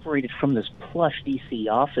 they're operated from this plush D.C.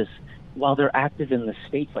 office while they're active in the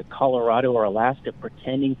states like Colorado or Alaska,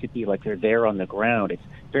 pretending to be like they're there on the ground. It's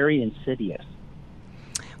very insidious.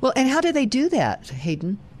 Well, and how do they do that,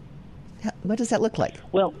 Hayden? What does that look like?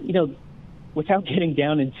 Well, without getting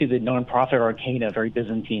down into the nonprofit arcana, very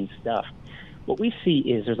Byzantine stuff, what we see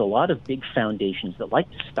is there's a lot of big foundations that like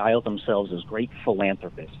to style themselves as great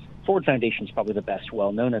philanthropists. Ford Foundation is probably the best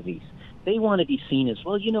well-known of these. They want to be seen as,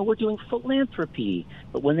 well, we're doing philanthropy.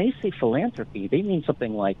 But when they say philanthropy, they mean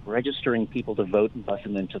something like registering people to vote and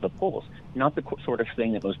busing them to the polls, not the sort of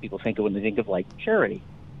thing that most people think of when they think of, like, charity.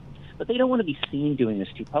 But they don't want to be seen doing this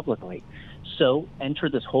too publicly. So enter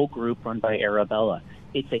this whole group run by Arabella.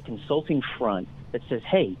 It's a consulting front that says,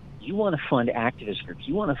 hey, you want to fund activist groups,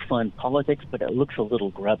 you want to fund politics, but it looks a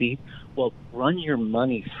little grubby. Well, run your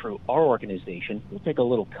money through our organization. We'll take a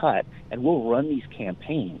little cut, and we'll run these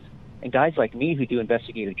campaigns. And guys like me who do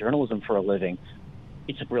investigative journalism for a living,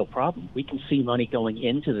 it's a real problem. We can see money going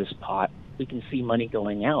into this pot. We can see money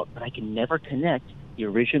going out, but I can never connect the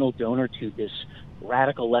original donor to this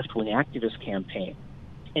radical left-wing activist campaign.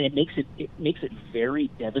 And it makes it very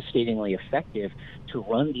devastatingly effective to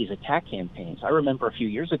run these attack campaigns. I remember a few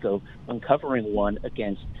years ago uncovering one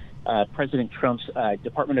against President Trump's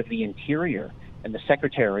Department of the Interior and the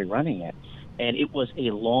secretary running it. And it was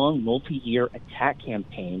a long, multi-year attack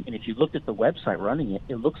campaign. And if you looked at the website running it,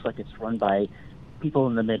 it looks like it's run by people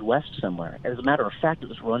in the Midwest somewhere. As a matter of fact, it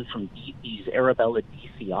was run from these Arabella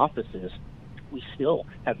D.C. offices. We still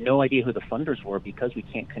have no idea who the funders were because we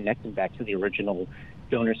can't connect them back to the original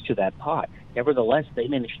donors to that pot. Nevertheless, they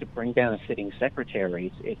managed to bring down a sitting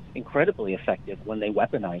secretary. It's incredibly effective when they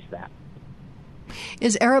weaponize that.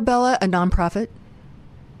 Is Arabella a nonprofit?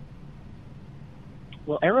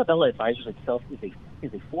 Well, Arabella Advisors itself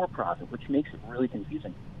is a for-profit, which makes it really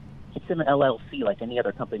confusing. It's an LLC like any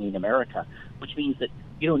other company in America, which means that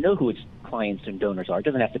you don't know who its clients and donors are. It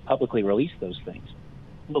doesn't have to publicly release those things.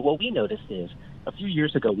 But what we noticed is, a few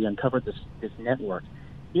years ago, we uncovered this network.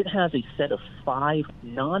 It has a set of 5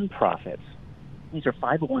 nonprofits. These are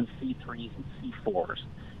 501c3s and C4s.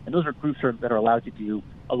 And those are groups that are allowed to do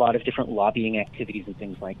a lot of different lobbying activities and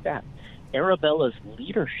things like that. Arabella's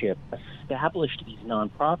leadership established these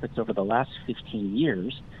nonprofits over the last 15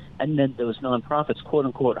 years, and then those nonprofits,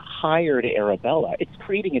 quote-unquote, hired Arabella. It's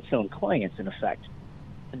creating its own clients, in effect.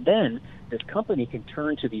 And then this company can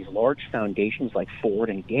turn to these large foundations like Ford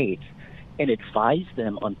and Gates and advise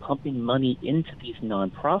them on pumping money into these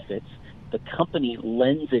nonprofits. The company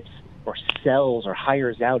lends its or sells or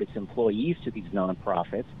hires out its employees to these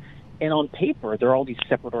nonprofits. And on paper, they're all these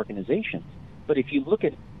separate organizations. But if you look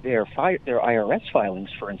at their IRS filings,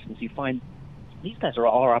 for instance, you find these guys are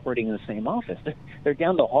all operating in the same office. They're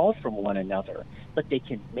down the hall from one another, but they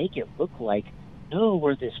can make it look like, no,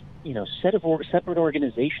 we're this set of separate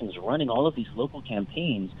organizations running all of these local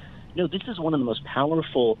campaigns. No, this is one of the most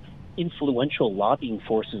powerful, influential lobbying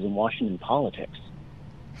forces in Washington politics.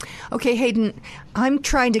 Okay, Hayden, I'm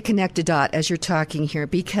trying to connect a dot as you're talking here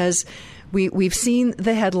because we've seen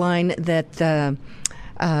the headline that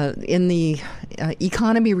in the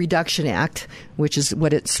Economy Reduction Act, which is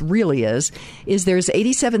what it really is there's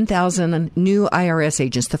 87,000 new IRS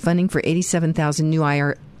agents, the funding for 87,000 new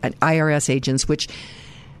IRS agents, which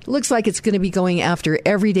looks like it's going to be going after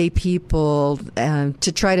everyday people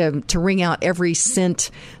to try to wring out every cent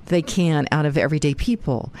they can out of everyday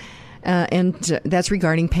people. And that's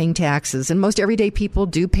regarding paying taxes. And most everyday people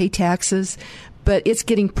do pay taxes, but it's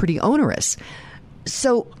getting pretty onerous.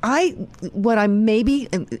 So when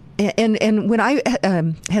I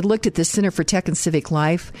had looked at the Center for Tech and Civic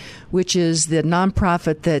Life, which is the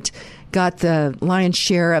nonprofit that got the lion's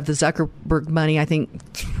share of the Zuckerberg money, I think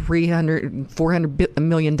 $400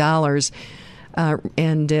 million,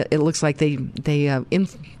 and it looks like they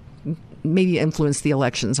maybe influenced the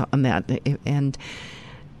elections on that. And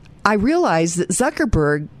I realized that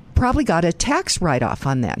Zuckerberg probably got a tax write-off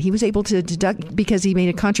on that. He was able to deduct because he made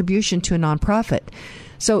a contribution to a nonprofit.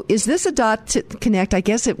 So is this a dot to connect? I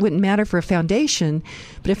guess it wouldn't matter for a foundation,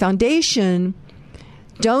 but a foundation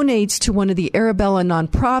donates to one of the Arabella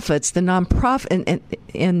nonprofits, the nonprofit,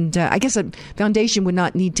 and I guess a foundation would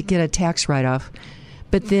not need to get a tax write-off.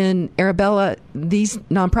 But then Arabella, these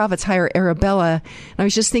nonprofits hire Arabella, and I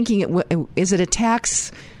was just thinking, is it a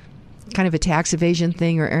tax, kind of a tax evasion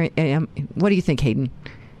thing, or what do you think, Hayden?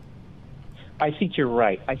 I think you're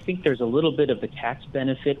right. I think there's a little bit of the tax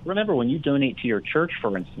benefit. Remember, when you donate to your church,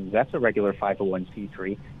 for instance, that's a regular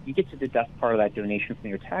 501c3. You get to deduct part of that donation from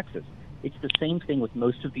your taxes. It's the same thing with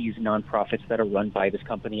most of these nonprofits that are run by this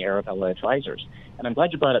company, Arabella Advisors. And I'm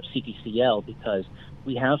glad you brought up CTCL because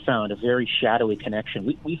we have found a very shadowy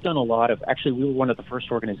connection. We've done a lot of, actually, we were one of the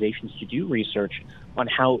first organizations to do research on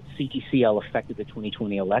how CTCL affected the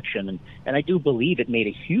 2020 election. And I do believe it made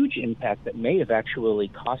a huge impact that may have actually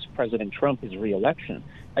cost President Trump his reelection.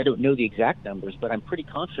 I don't know the exact numbers, but I'm pretty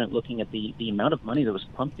confident looking at the amount of money that was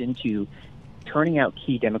pumped into turning out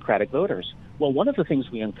key Democratic voters. Well, one of the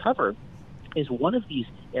things we uncovered is one of these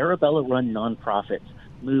Arabella-run nonprofits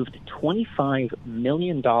moved $25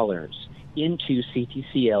 million into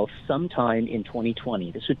CTCL sometime in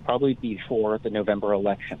 2020. This would probably be before the November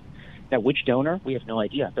election. Now, which donor? We have no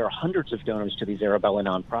idea. There are hundreds of donors to these Arabella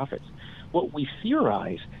nonprofits. What we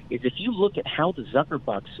theorize is if you look at how the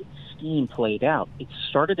Zuckerbucks scheme played out, it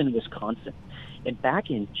started in Wisconsin. And back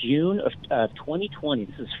in June of 2020,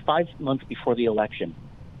 this is 5 months before the election,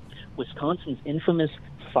 Wisconsin's infamous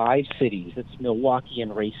 5 cities, that's Milwaukee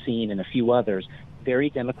and Racine and a few others, very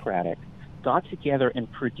Democratic, got together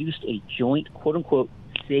and produced a joint, quote-unquote,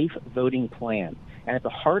 safe voting plan. And at the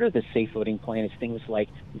heart of the safe voting plan is things like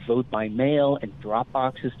vote by mail and drop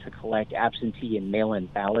boxes to collect absentee and mail-in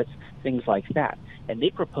ballots, things like that. And they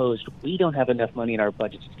proposed, we don't have enough money in our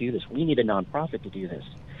budgets to do this. We need a nonprofit to do this.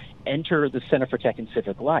 Enter the Center for Tech and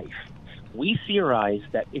Civic Life. We theorize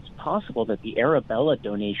that it's possible that the Arabella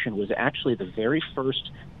donation was actually the very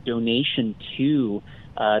first donation to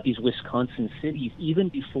these Wisconsin cities, even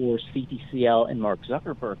before CTCL and Mark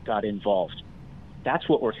Zuckerberg got involved. That's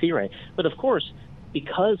what we're theorizing. But of course,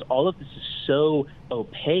 because all of this is so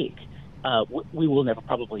opaque, we will never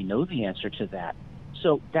probably know the answer to that.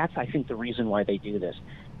 So that's, I think, the reason why they do this.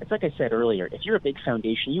 It's like I said earlier, if you're a big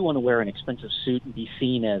foundation, you want to wear an expensive suit and be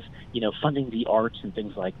seen as, funding the arts and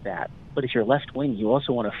things like that. But if you're left-wing, you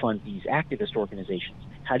also want to fund these activist organizations.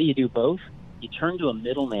 How do you do both? You turn to a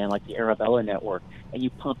middleman like the Arabella Network, and you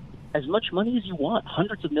pump as much money as you want,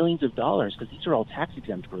 hundreds of millions of dollars, because these are all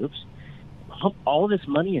tax-exempt groups. Pump all this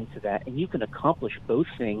money into that, and you can accomplish both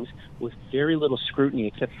things with very little scrutiny,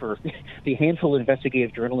 except for the handful of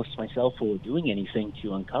investigative journalists myself who are doing anything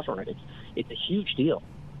to uncover it. It's a huge deal.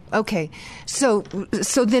 Okay, so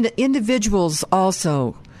then individuals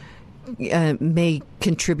also may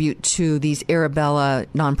contribute to these Arabella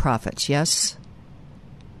nonprofits, yes?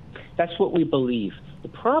 That's what we believe. The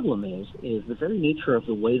problem is the very nature of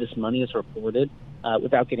the way this money is reported,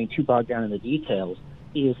 without getting too bogged down in the details,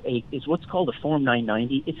 is what's called a Form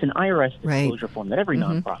 990. It's an IRS disclosure form that every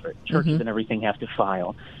nonprofit, churches and everything have to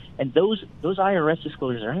file. And those IRS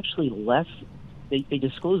disclosures are actually less. They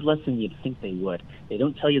disclose less than you'd think they would. They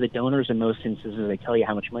don't tell you the donors in most instances. They tell you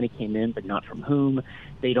how much money came in, but not from whom.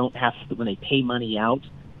 They don't have to, when they pay money out,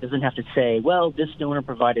 doesn't have to say, well, this donor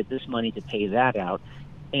provided this money to pay that out.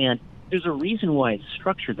 And there's a reason why it's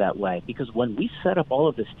structured that way, because when we set up all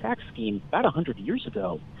of this tax scheme about 100 years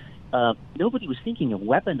ago, nobody was thinking of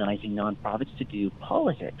weaponizing nonprofits to do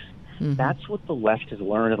politics. Mm-hmm. That's what the left has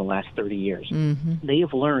learned in the last 30 years. Mm-hmm. They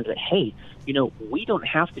have learned that, hey, we don't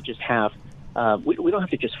have to just have we don't have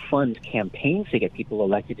to just fund campaigns to get people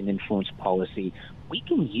elected and influence policy. We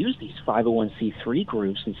can use these 501c3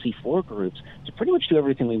 groups and C4 groups to pretty much do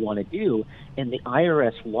everything we want to do, and the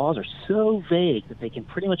IRS laws are so vague that they can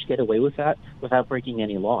pretty much get away with that without breaking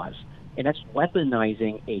any laws. And that's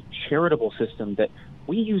weaponizing a charitable system that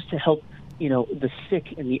we use to help, the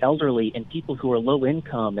sick and the elderly and people who are low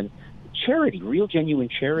income, and charity, real genuine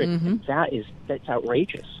charity. Mm-hmm. That's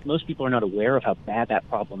outrageous. Most people are not aware of how bad that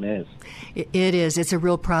problem is. It is. It's a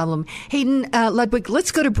real problem. Hayden, Ludwig,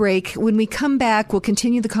 let's go to break. When we come back, we'll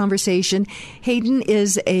continue the conversation. Hayden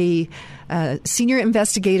is a senior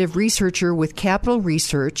investigative researcher with Capital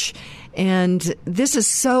Research, and this is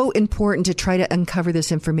so important to try to uncover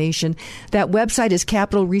this information. That website is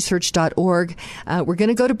capitalresearch.org. We're going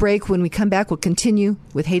to go to break. When we come back, we'll continue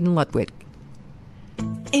with Hayden Ludwig.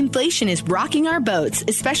 Inflation is rocking our boats,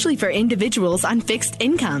 especially for individuals on fixed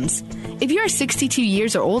incomes. If you are 62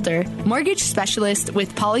 years or older, mortgage specialist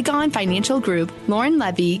with Polygon Financial Group, Lauren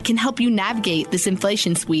Levy, can help you navigate this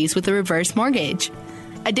inflation squeeze with a reverse mortgage.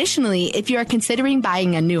 Additionally, if you are considering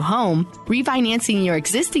buying a new home, refinancing your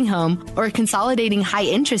existing home, or consolidating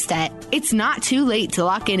high-interest debt, it's not too late to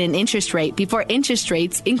lock in an interest rate before interest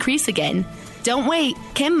rates increase again. Don't wait.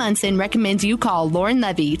 Kim Munson recommends you call Lauren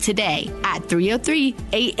Levy today at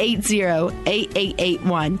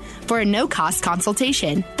 303-880-8881 for a no-cost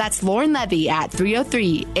consultation. That's Lauren Levy at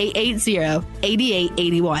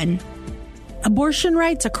 303-880-8881. Abortion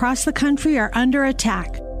rights across the country are under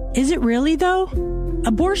attack. Is it really, though?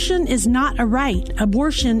 Abortion is not a right.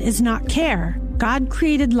 Abortion is not care. God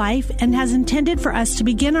created life and has intended for us to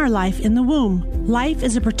begin our life in the womb. Life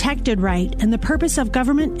is a protected right, and the purpose of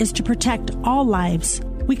government is to protect all lives.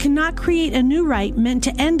 We cannot create a new right meant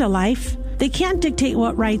to end a life. They can't dictate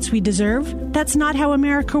what rights we deserve. That's not how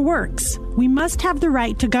America works. We must have the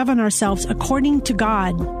right to govern ourselves according to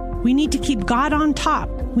God. We need to keep God on top.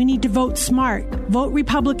 We need to vote smart. Vote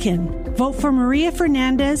Republican. Vote for Maria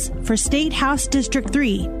Fernandez for State House District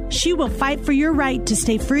 3. She will fight for your right to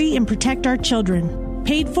stay free and protect our children.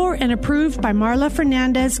 Paid for and approved by Marla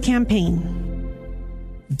Fernandez Campaign.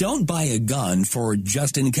 Don't buy a gun for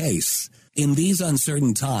just in case. In these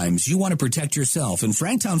uncertain times, you want to protect yourself, and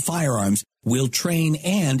Franktown Firearms will train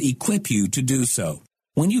and equip you to do so.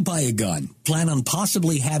 When you buy a gun, plan on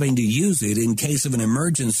possibly having to use it in case of an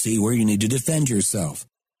emergency where you need to defend yourself.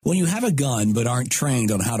 When you have a gun but aren't trained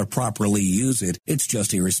on how to properly use it, it's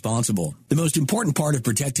just irresponsible. The most important part of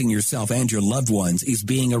protecting yourself and your loved ones is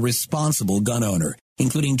being a responsible gun owner,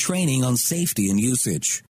 including training on safety and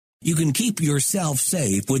usage. You can keep yourself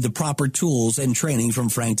safe with the proper tools and training from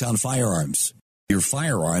Franktown Firearms. Your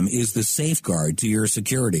firearm is the safeguard to your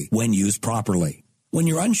security when used properly. When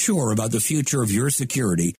you're unsure about the future of your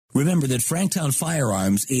security, remember that Franktown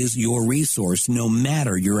Firearms is your resource no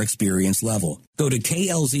matter your experience level. Go to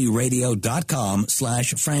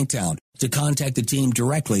klzradio.com/Franktown to contact the team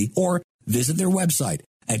directly or visit their website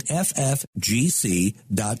at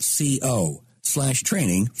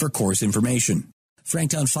ffgc.co/training for course information.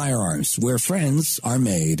 Franktown Firearms, where friends are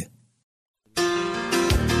made.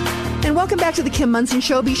 And welcome back to the Kim Munson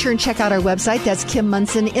Show. Be sure and check out our website. That's Kim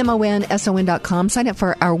Munson, MONSON.com. Sign up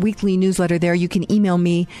for our weekly newsletter there. You can email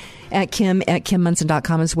me at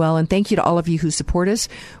kim@kimmunson.com as well. And thank you to all of you who support us.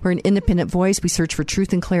 We're an independent voice. We search for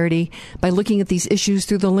truth and clarity by looking at these issues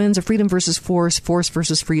through the lens of freedom versus force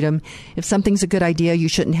versus freedom. If something's a good idea, you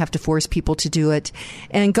shouldn't have to force people to do it.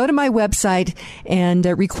 And go to my website and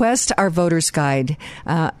request our voter's guide.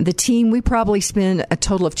 The team, we probably spend a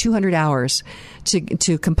total of 200 hours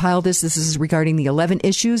to compile this. This is regarding the 11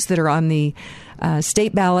 issues that are on the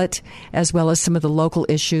state ballot, as well as some of the local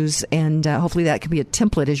issues. And hopefully that can be a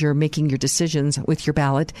template as you're making your decisions with your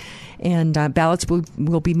ballot. And ballots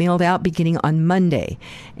will be mailed out beginning on Monday.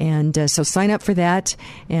 And so sign up for that.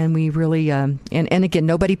 And we really, and again,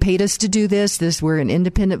 nobody paid us to do this. We're an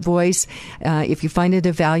independent voice. If you find it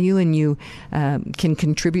of value and you can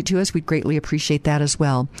contribute to us, we'd greatly appreciate that as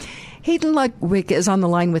well. Hayden Ludwig is on the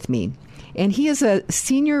line with me. And he is a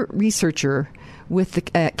senior researcher with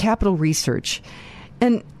the Capital Research.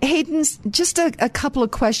 And Hayden, just a couple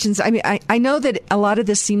of questions. I mean, I know that a lot of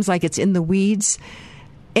this seems like it's in the weeds,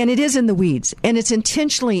 and it is in the weeds, and it's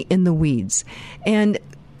intentionally in the weeds. And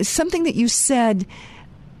something that you said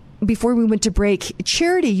before we went to break,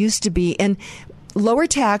 charity used to be, and lower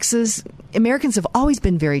taxes, Americans have always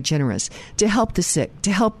been very generous to help the sick,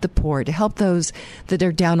 to help the poor, to help those that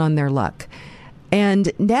are down on their luck.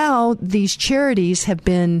 And now these charities have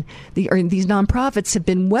been, or these nonprofits have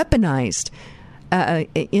been weaponized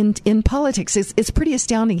in politics. It's pretty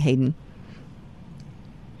astounding, Hayden.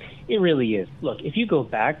 It really is. Look, if you go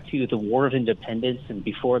back to the War of Independence and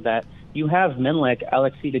before that, you have men like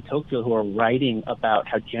Alexis de Tocqueville who are writing about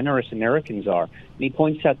how generous Americans are. And he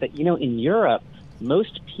points out that, in Europe,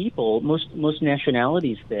 most people, most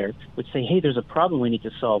nationalities there would say, hey, there's a problem we need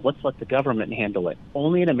to solve. Let's let the government handle it.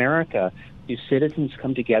 Only in America do citizens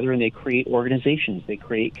come together and they create organizations, they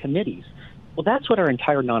create committees. Well, that's what our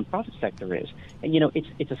entire nonprofit sector is. And,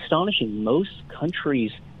 it's astonishing. Most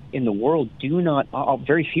countries in the world do not,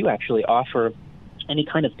 very few actually, offer any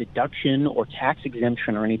kind of deduction or tax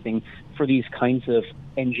exemption or anything for these kinds of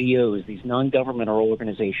NGOs, these non-governmental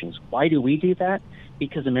organizations. Why do we do that?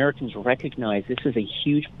 Because Americans recognize this is a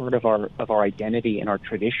huge part of our identity and our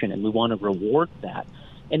tradition, and we want to reward that.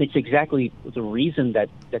 And it's exactly the reason that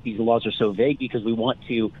these laws are so vague, because we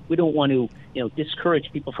don't want to discourage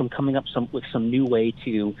people from coming up with some new way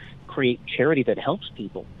to create charity that helps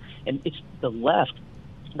people. And it's the left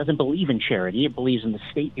doesn't believe in charity. It believes in the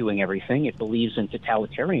state doing everything. It believes in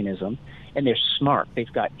totalitarianism, and they're smart.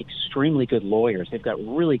 They've got extremely good lawyers. They've got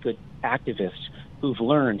really good activists who've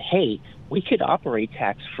learned, hey, we could operate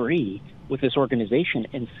tax-free with this organization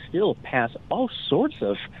and still pass all sorts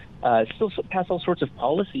of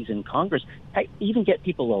policies in Congress, even get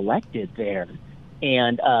people elected there.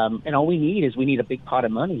 And all we need a big pot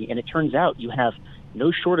of money. And it turns out you have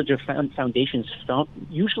no shortage of foundations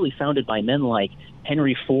usually founded by men like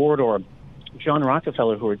Henry Ford or John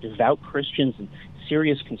Rockefeller, who are devout Christians and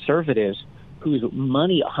serious conservatives, whose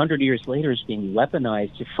money 100 years later is being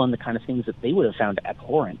weaponized to fund the kind of things that they would have found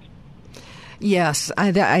abhorrent. Yes,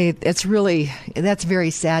 that's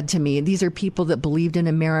very sad to me. These are people that believed in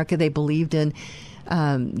America. They believed in,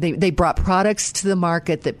 they brought products to the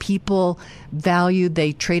market that people valued.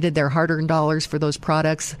 They traded their hard-earned dollars for those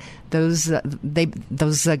products. Those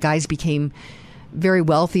guys became very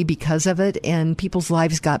wealthy because of it, and people's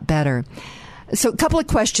lives got better. So a couple of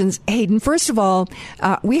questions, Hayden. First of all,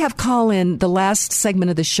 we have call-in the last segment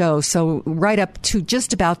of the show, so right up to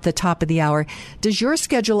just about the top of the hour. Does your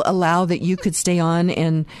schedule allow that you could stay on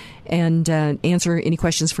and answer any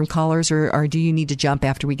questions from callers, or do you need to jump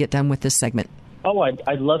after we get done with this segment? Oh,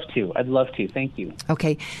 I'd love to. I'd love to. Thank you.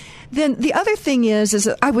 Okay. Then the other thing is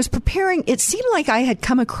I was preparing, it seemed like I had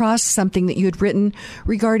come across something that you had written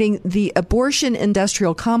regarding the abortion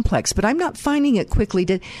industrial complex, but I'm not finding it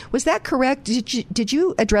quickly. Was that correct? Did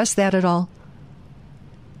you address that at all?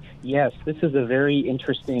 Yes, this is a very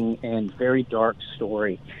interesting and very dark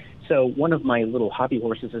story. So one of my little hobby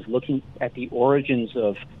horses is looking at the origins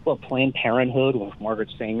of, Planned Parenthood with Margaret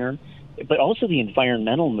Sanger, but also the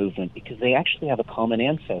environmental movement, because they actually have a common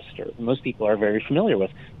ancestor. Most people are very familiar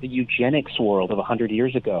with the eugenics world of 100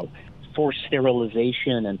 years ago, forced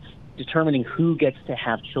sterilization and determining who gets to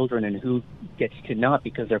have children and who gets to not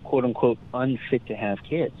because they're quote-unquote unfit to have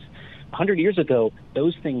kids. 100 years ago,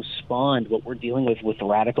 those things spawned what we're dealing with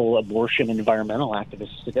radical abortion and environmental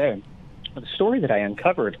activists today. The story that I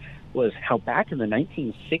uncovered was how back in the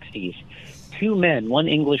 1960s, two men, one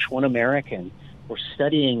English, one American, were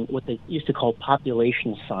studying what they used to call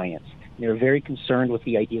population science. And they were very concerned with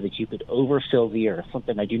the idea that you could overfill the earth,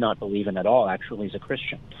 something I do not believe in at all, actually, as a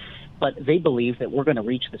Christian. But they believe that we're going to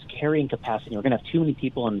reach this carrying capacity. We're going to have too many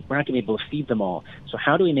people, and we're not going to be able to feed them all. So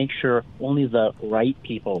how do we make sure only the right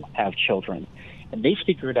people have children? And they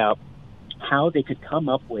figured out how they could come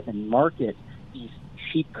up with and market these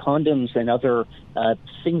cheap condoms and other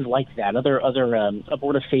things like that, other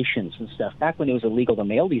abortifacients and stuff, back when it was illegal to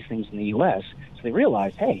mail these things in the U.S. So they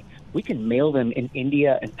realized, hey, we can mail them in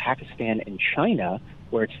India and Pakistan and China,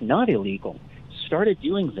 where it's not illegal. Started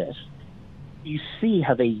doing this. You see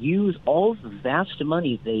how they use all the vast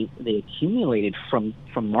money they accumulated from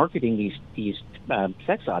marketing these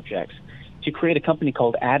sex objects to create a company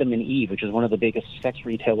called Adam and Eve, which is one of the biggest sex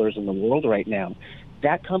retailers in the world right now.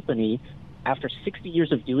 That company, after 60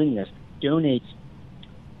 years of doing this, donates,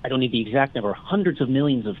 I don't need the exact number, hundreds of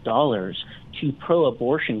millions of dollars to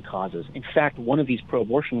pro-abortion causes. In fact, one of these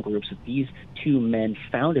pro-abortion groups that these two men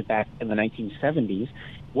founded back in the 1970s,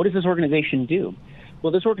 what does this organization do?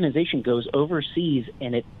 Well, this organization goes overseas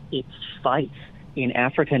and it fights in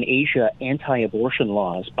Africa and Asia anti-abortion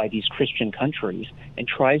laws by these Christian countries and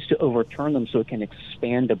tries to overturn them so it can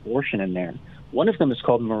expand abortion in there. One of them is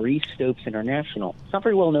called Marie Stopes International. It's not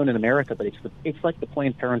very well known in America, but it's like the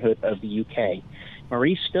Planned Parenthood of the UK.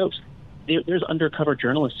 Marie Stopes, there's undercover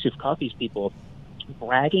journalists who've caught these people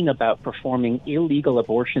bragging about performing illegal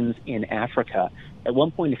abortions in Africa. At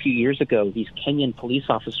one point a few years ago, these Kenyan police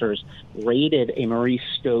officers raided a Marie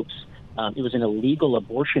Stopes. It was an illegal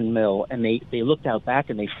abortion mill, and they looked out back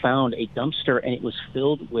and they found a dumpster, and it was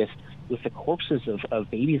filled with the corpses of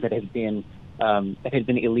babies that had been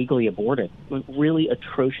illegally aborted. Really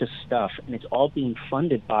atrocious stuff, and it's all being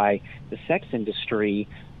funded by the sex industry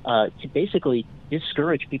to basically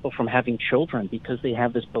discourage people from having children because they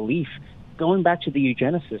have this belief, going back to the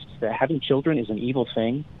eugenicists, that having children is an evil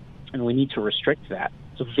thing, and we need to restrict that.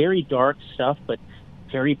 So very dark stuff, but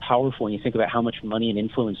very powerful when you think about how much money and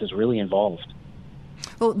influence is really involved.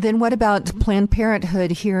 Well, then what about Planned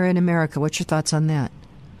Parenthood here in America? What's your thoughts on that?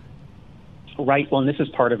 Right. Well, and this is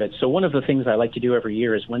part of it. So one of the things I like to do every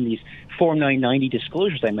year is when these Form 990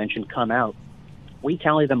 disclosures I mentioned come out, we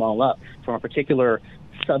tally them all up from a particular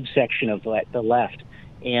subsection of the left,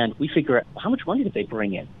 and we figure out how much money did they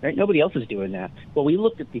bring in. Right? Nobody else is doing that. Well, we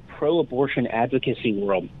looked at the pro-abortion advocacy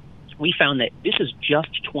world. We found that this is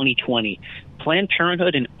just 2020. Planned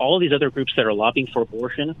Parenthood and all these other groups that are lobbying for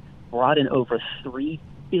abortion brought in over $3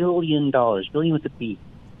 billion, billion with a B,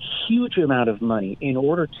 huge amount of money in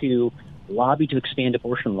order to lobby to expand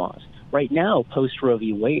abortion laws. Right now, post Roe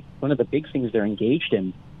v. Wade, one of the big things they're engaged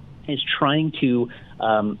in is trying to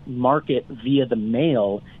market via the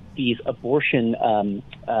mail these abortion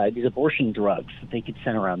drugs that they could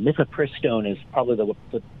send around. Mifepristone is probably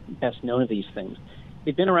the best known of these things.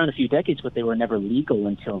 They've been around a few decades, but they were never legal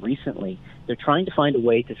until recently. They're trying to find a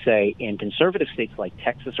way to say, in conservative states like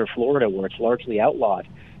Texas or Florida, where it's largely outlawed,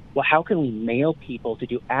 well, how can we mail people to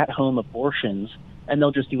do at-home abortions, and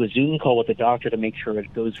they'll just do a Zoom call with the doctor to make sure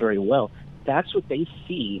it goes very well? That's what they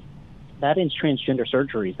see. That is transgender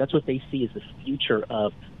surgeries. That's what they see as the future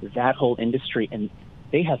of that whole industry, and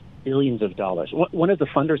they have billions of dollars. One of the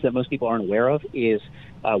funders that most people aren't aware of is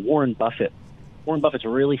Warren Buffett. Warren Buffett's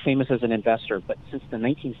really famous as an investor, but since the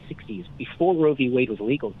 1960s, before Roe v. Wade was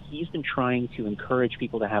legal, he's been trying to encourage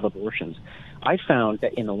people to have abortions. I found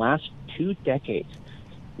that in the last 2 decades,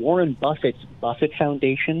 Warren Buffett's Buffett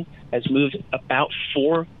Foundation has moved about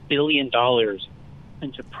 $4 billion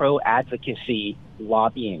into pro-advocacy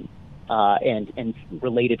lobbying and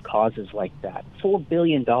related causes like that. $4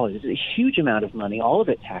 billion is a huge amount of money, all of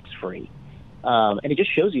it tax-free. And it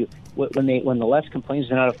just shows you when the left complains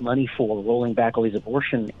there's not enough money for rolling back all these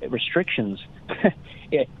abortion restrictions.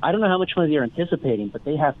 I don't know how much money they're anticipating, but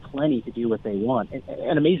they have plenty to do what they want.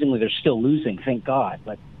 And amazingly, they're still losing, thank God.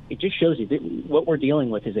 But it just shows you that what we're dealing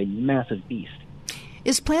with is a massive beast.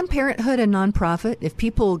 Is Planned Parenthood a nonprofit? If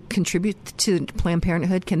people contribute to Planned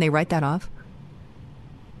Parenthood, can they write that off?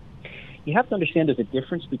 You have to understand there's a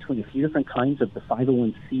difference between a few different kinds of the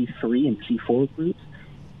 501c3 and C4 groups.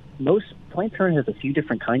 Planned Parenthood has a few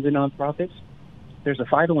different kinds of nonprofits. There's a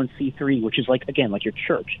 501c3, which is like your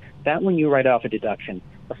church. That one you write off a deduction.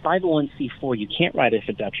 The 501c4, you can't write off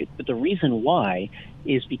a deduction. But the reason why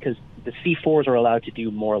is because the C4s are allowed to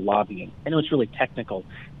do more lobbying. I know it's really technical,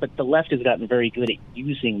 but the left has gotten very good at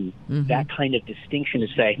using that kind of distinction to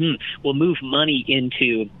say, we'll move money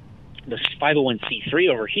into the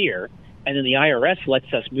 501c3 over here, and then the IRS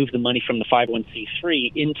lets us move the money from the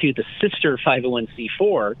 501c3 into the sister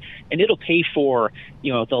 501c4, and it'll pay for,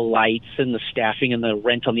 the lights and the staffing and the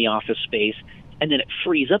rent on the office space, and then it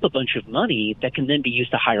frees up a bunch of money that can then be used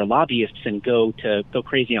to hire lobbyists and go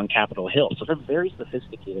crazy on Capitol Hill. So they're very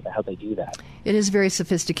sophisticated about how they do that. It is very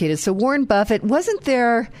sophisticated. So Warren Buffett, wasn't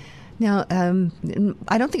there... Now,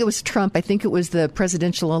 I don't think it was Trump. I think it was the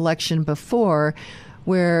presidential election before,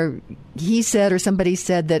 where he said or somebody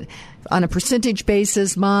said that on a percentage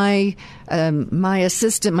basis, my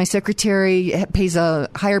assistant, my secretary pays a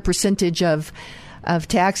higher percentage of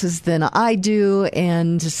taxes than I do,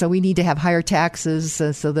 and so we need to have higher taxes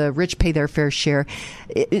so the rich pay their fair share.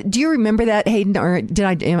 Do you remember that, Hayden, or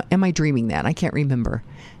am I dreaming that? I can't remember.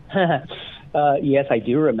 Yes, I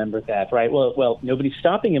do remember that. Right. Well, nobody's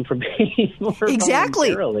stopping him from paying more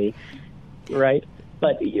voluntarily, right?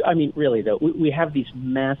 But, I mean, really, though, we have these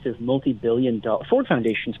massive multi-billion-dollar... Ford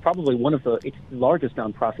Foundation is probably it's the largest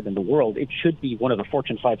nonprofit in the world. It should be one of the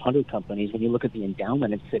Fortune 500 companies when you look at the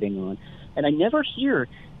endowment it's sitting on. And I never hear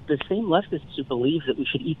the same leftists who believe that we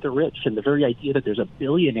should eat the rich and the very idea that there's a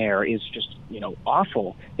billionaire is just,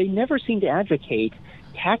 awful. They never seem to advocate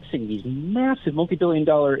taxing these massive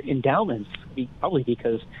multi-billion-dollar endowments, probably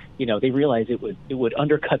because they realize it would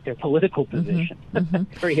undercut their political position.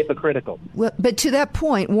 Very hypocritical. Well, but to that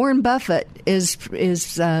point, Warren Buffett is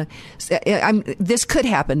this could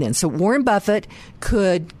happen then. So Warren Buffett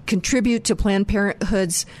could contribute to Planned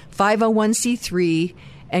Parenthood's 501c3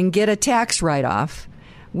 and get a tax write-off,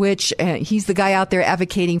 which he's the guy out there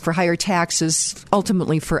advocating for higher taxes,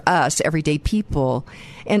 ultimately for us, everyday people.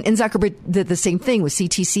 And Zuckerberg did the same thing with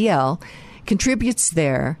CTCL, contributes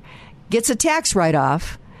there, gets a tax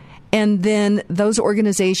write-off, and then those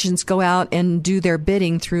organizations go out and do their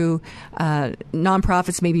bidding through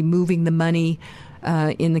nonprofits, maybe moving the money,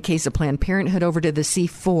 in the case of Planned Parenthood, over to the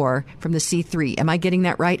C4 from the C3. Am I getting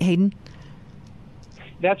that right, Hayden?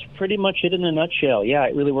 That's pretty much it in a nutshell. Yeah,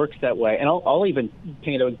 it really works that way. And I'll even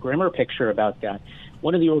paint a grimmer picture about that.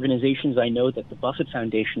 One of the organizations I know that the Buffett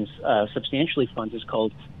Foundation substantially funds is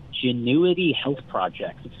called Genuity Health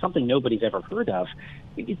Project. It's something nobody's ever heard of.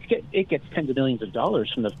 It gets tens of millions of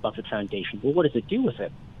dollars from the Buffett Foundation. Well, what does it do with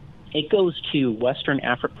it? It goes to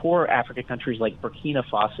poor African countries like Burkina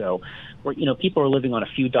Faso, where people are living on a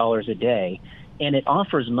few dollars a day, and it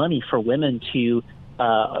offers money for women to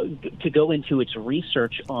go into its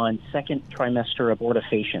research on second trimester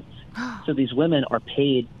abortifacients. So these women are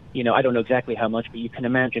paid, I don't know exactly how much, but you can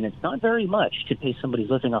imagine it's not very much to pay somebody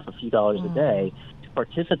who's living off a few dollars a day to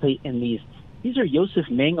participate in these. These are Josef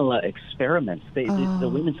Mengele experiments. The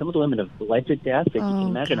women, some of the women have bled to death. You can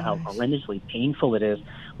imagine how horrendously painful it is.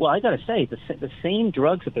 Well, I got to say, the same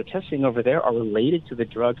drugs that they're testing over there are related to the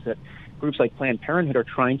drugs that groups like Planned Parenthood are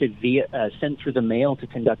trying to send through the mail to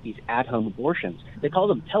conduct these at-home abortions. They call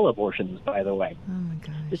them teleabortions, by the way. Oh my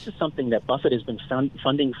gosh. This is something that Buffett has been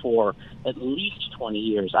funding for at least 20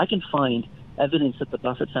 years. I can find evidence that the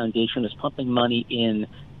Buffett Foundation is pumping money in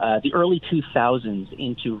the early 2000s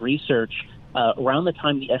into research around the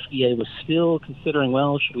time the FDA was still considering,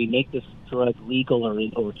 well, should we make this drug legal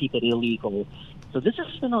or keep it illegal? So this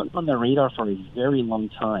has been on their radar for a very long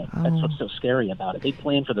time. That's what's so scary about it. They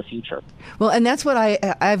plan for the future. Well, and that's what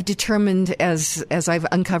I've determined as I've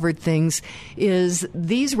uncovered things, is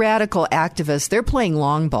these radical activists, they're playing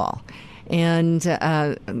long ball. And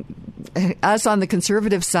us on the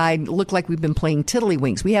conservative side look like we've been playing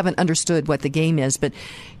tiddlywinks. We haven't understood what the game is, but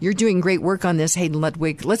you're doing great work on this, Hayden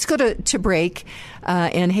Ludwig. Let's go to break,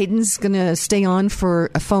 and Hayden's going to stay on for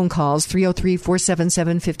phone calls,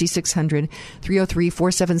 303-477-5600,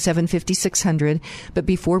 303-477-5600. But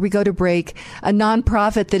before we go to break, a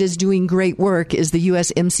nonprofit that is doing great work is the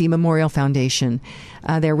USMC Memorial Foundation.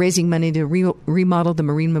 They're raising money to remodel the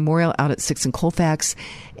Marine Memorial out at 6th and Colfax,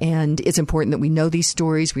 and it's important that we know these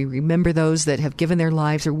stories. We remember those that have given their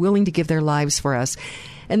lives or willing to give their lives for us.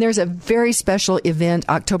 And there's a very special event,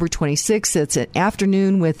 October 26th. It's an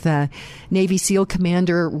afternoon with Navy SEAL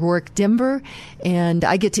Commander Rourke Denver. And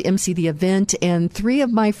I get to MC the event. And 3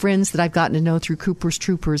 of my friends that I've gotten to know through Cooper's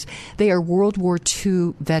Troopers, they are World War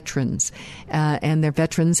II veterans. And they're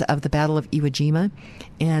veterans of the Battle of Iwo Jima.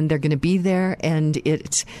 And they're going to be there, and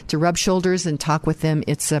it's to rub shoulders and talk with them.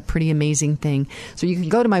 It's a pretty amazing thing. So you can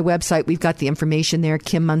go to my website. We've got the information there,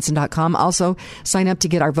 KimMunson.com. Also, sign up to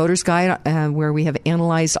get our voters guide, where we have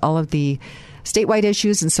analyzed all of the statewide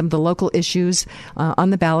issues and some of the local issues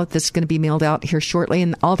on the ballot that's going to be mailed out here shortly.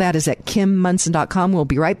 And all that is at KimMunson.com. We'll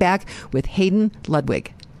be right back with Hayden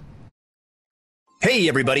Ludwig. Hey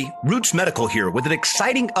everybody, Roots Medical here with an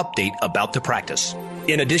exciting update about the practice.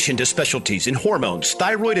 In addition to specialties in hormones,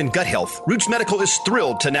 thyroid, and gut health, Roots Medical is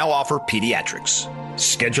thrilled to now offer pediatrics.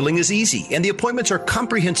 Scheduling is easy and the appointments are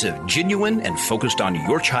comprehensive, genuine, and focused on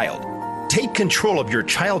your child. Take control of your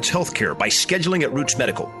child's health care by scheduling at Roots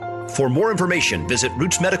Medical. For more information, visit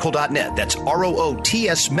rootsmedical.net. That's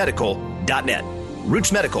ROOTS medical.net.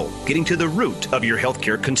 Roots Medical, getting to the root of your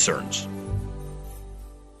healthcare concerns.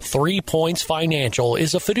 3 Points Financial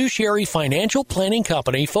is a fiduciary financial planning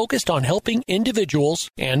company focused on helping individuals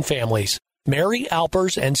and families. Mary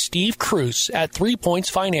Alpers and Steve Cruz at 3 Points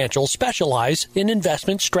Financial specialize in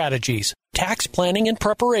investment strategies, tax planning and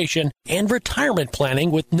preparation, and retirement planning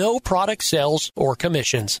with no product sales or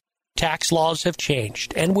commissions. Tax laws have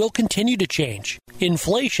changed and will continue to change.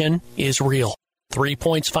 Inflation is real. 3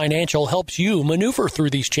 Points Financial helps you maneuver through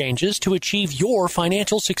these changes to achieve your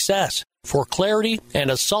financial success. For clarity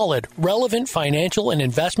and a solid, relevant financial and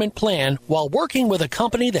investment plan while working with a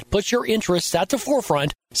company that puts your interests at the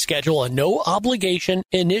forefront, schedule a no-obligation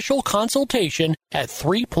initial consultation at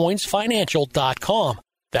 3pointsfinancial.com.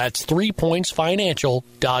 That's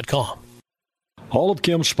 3pointsfinancial.com. All of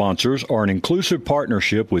Kim's sponsors are an inclusive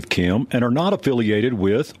partnership with Kim and are not affiliated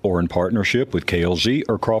with or in partnership with KLZ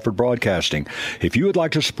or Crawford Broadcasting. If you would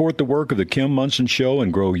like to support the work of the Kim Munson Show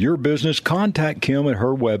and grow your business, contact Kim at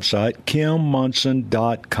her website,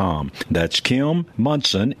 KimMunson.com. That's Kim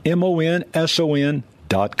Munson, MONSON.com.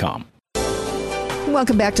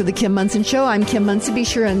 Welcome back to the Kim Munson Show. I'm Kim Munson. Be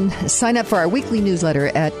sure and sign up for our weekly newsletter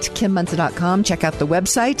at KimMunson.com. Check out the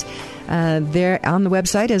website. There on the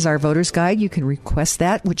website is our voter's guide. You can request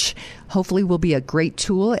that, which hopefully will be a great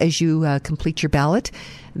tool as you complete your ballot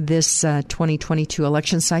this 2022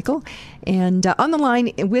 election cycle. And on the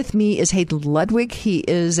line with me is Hayden Ludwig. He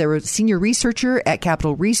is a senior researcher at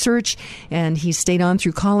Capital Research, and he's stayed on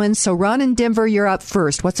through Collins. So Ron in Denver, you're up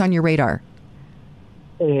first. What's on your radar?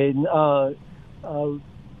 Hey, Hayden,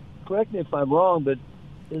 correct me if I'm wrong, but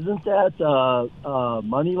isn't that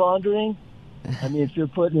money laundering? I mean, if you're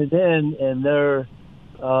putting it in and they're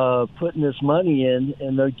putting this money in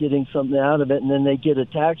and they're getting something out of it and then they get a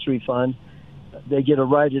tax refund, they get to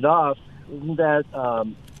write it off, isn't that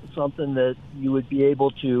something that you would be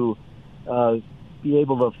able to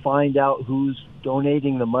find out who's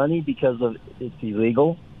donating the money because of it's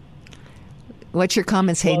illegal? What's your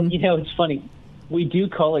comments, Hayden? Well, it's funny. We do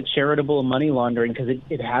call it charitable money laundering because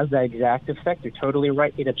it has that exact effect. You're totally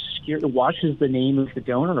right. It washes the name of the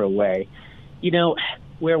donor away.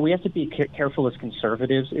 Where we have to be careful as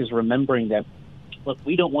conservatives is remembering that, look,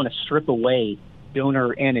 we don't want to strip away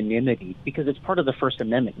donor anonymity because it's part of the First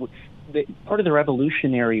Amendment. Part of the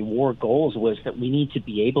Revolutionary War goals was that we need to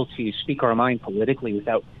be able to speak our mind politically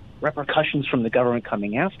without repercussions from the government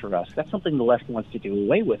coming after us. That's something the left wants to do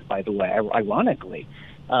away with, by the way, ironically.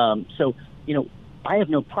 I have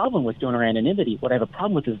no problem with donor anonymity. What I have a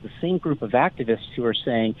problem with is the same group of activists who are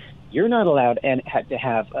saying you're not allowed to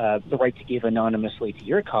have the right to give anonymously to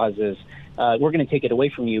your causes. We're going to take it away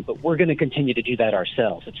from you, but we're going to continue to do that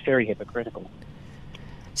ourselves. It's very hypocritical.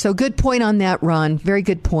 So good point on that, Ron. Very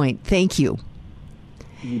good point. Thank you.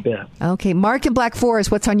 You bet. Okay, Mark in Black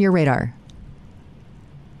Forest, what's on your radar?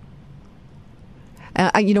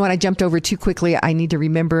 You know what? I jumped over too quickly. I need to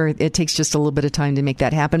remember it takes just a little bit of time to make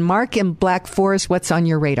that happen. Mark in Black Forest, what's on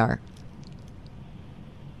your radar?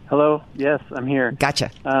 Hello. Yes, I'm here. Gotcha.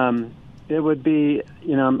 It would be,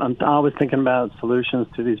 I'm always thinking about solutions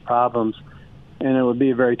to these problems, and it would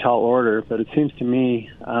be a very tall order, but it seems to me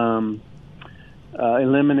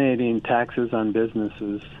eliminating taxes on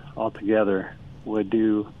businesses altogether would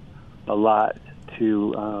do a lot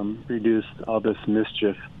to reduce all this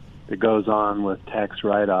mischief that goes on with tax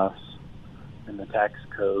write-offs and the tax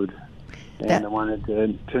code. And I wanted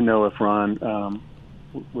to know if Ron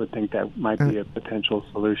would think that might be a potential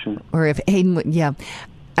solution. Or if Hayden would, yeah.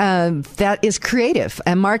 that is creative.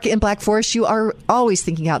 And Mark in Black Forest, you are always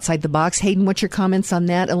thinking outside the box. Hayden, what's your comments on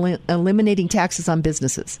that? Eliminating taxes on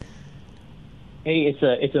businesses. Hey,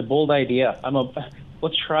 it's a bold idea.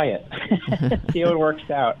 Let's try it. See how it works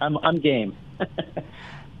out. I'm game.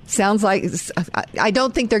 Sounds like, I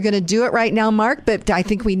don't think they're going to do it right now, Mark, but I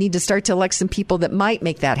think we need to start to elect some people that might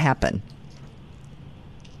make that happen.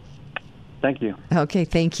 Thank you. Okay,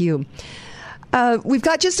 thank you. We've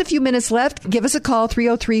got just a few minutes left. Give us a call,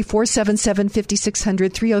 303-477-5600,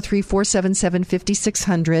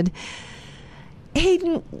 303-477-5600.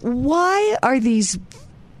 Hayden, why are these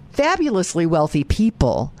fabulously wealthy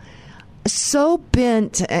people so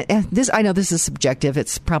bent? I know this is subjective.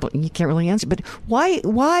 It's probably, you can't really answer, but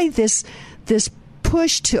why this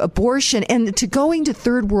push to abortion and to going to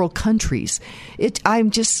third world countries?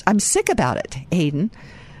 I'm sick about it, Hayden.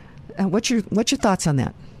 What's your thoughts on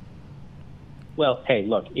that? Well, hey,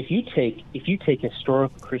 look, if you take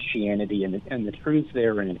historical Christianity and the truth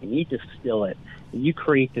therein, and you distill it, and you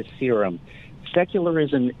create this serum,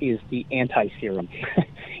 secularism is the anti-serum.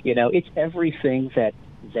 It's everything that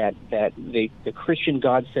the Christian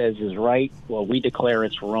God says is right. Well, we declare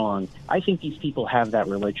it's wrong. I think these people have that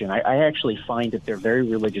religion. I actually find that they're very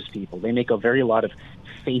religious people. They make a very lot of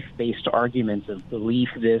faith-based arguments of believe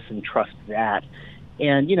this and trust that.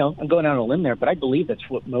 And, I'm going out on a limb there, but I believe that's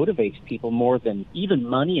what motivates people more than even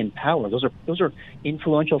money and power. Those are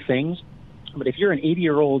influential things. But if you're an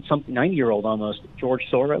 80-year-old, 90-year-old almost, George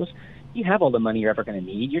Soros, you have all the money you're ever going to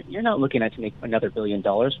need. You're not looking at to make another $1 billion.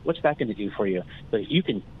 What's that going to do for you? But if you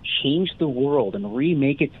can change the world and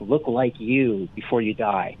remake it to look like you before you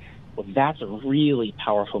die, well, that's a really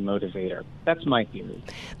powerful motivator. That's my theory.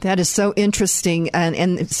 That is so interesting.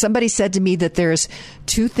 And somebody said to me that there's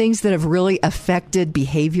two things that have really affected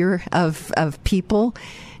behavior of people.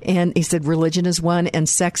 And he said religion is one and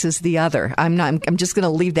sex is the other. I'm just going to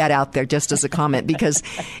leave that out there just as a comment because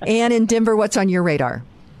Ann in Denver, what's on your radar?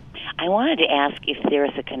 I wanted to ask if there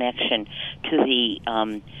is a connection to the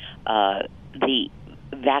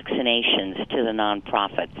vaccinations to the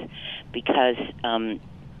nonprofits, because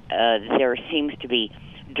there seems to be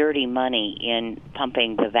dirty money in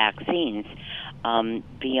pumping the vaccines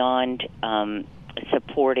beyond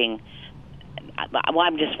supporting. Well,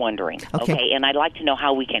 I'm just wondering, okay? And I'd like to know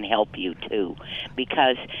how we can help you, too,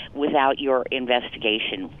 because without your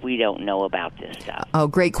investigation, we don't know about this stuff. Oh,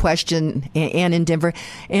 great question, Ann in Denver.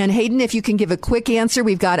 And Hayden, if you can give a quick answer,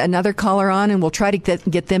 we've got another caller on, and we'll try to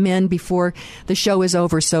get them in before the show is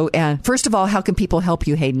over. So, first of all, how can people help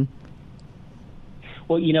you, Hayden?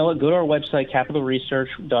 Well, you know what? Go to our website,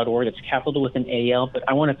 capitalresearch.org. It's capital with an AL, but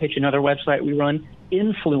I want to pitch another website we run,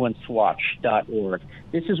 influencewatch.org.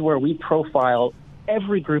 This is where we profile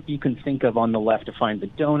every group you can think of on the left to find the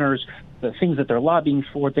donors, the things that they're lobbying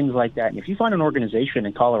for, things like that. And if you find an organization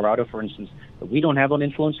in Colorado, for instance, that we don't have on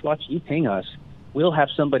Influence Watch, you ping us. We'll have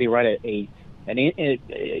somebody write a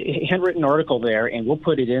handwritten article there, and we'll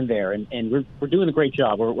put it in there. And we're doing a great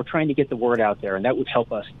job. We're trying to get the word out there, and that would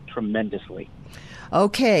help us tremendously.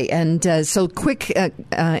 Okay, and so quick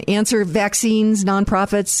answer, vaccines,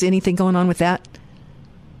 nonprofits, anything going on with that?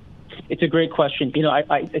 It's a great question.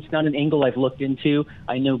 It's not an angle I've looked into.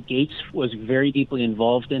 I know Gates was very deeply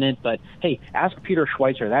involved in it, but hey, ask Peter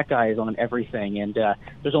Schweitzer. That guy is on everything, and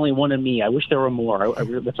there's only one of me. I wish there were more.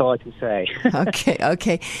 That's all I can say.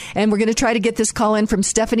 Okay. And we're going to try to get this call in from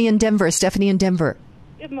Stephanie in Denver. Stephanie in Denver.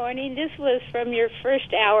 Good morning. This was from your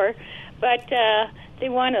first hour, but they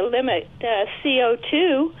want to limit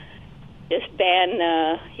CO2, just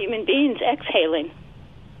ban human beings exhaling.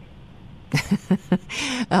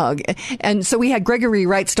 And so we had Gregory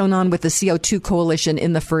Wrightstone on with the CO2 Coalition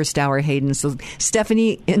in the first hour, Hayden. So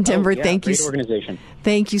Stephanie in Denver, thank you. Great organization.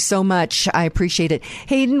 Thank you so much. I appreciate it.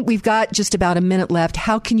 Hayden, we've got just about a minute left.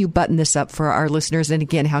 How can you button this up for our listeners? And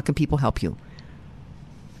again, how can people help you?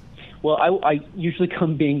 Well, I usually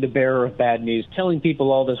come being the bearer of bad news, telling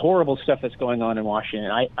people all this horrible stuff that's going on in Washington.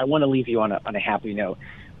 I want to leave you on a happy note.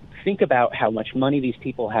 Think about how much money these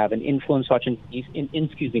people have and influence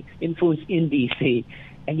in D.C.,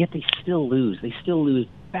 and yet they still lose. They still lose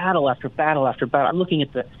battle after battle after battle. I'm looking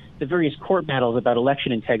at the various court battles about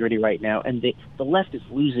election integrity right now, and the left is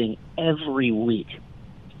losing every week.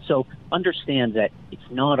 So understand that it's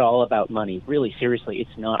not all about money. Really, seriously,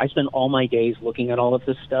 it's not. I spend all my days looking at all of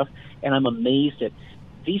this stuff, and I'm amazed at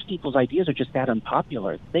these people's ideas are just that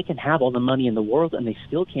unpopular. They can have all the money in the world, and they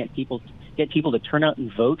still can't get get people to turn out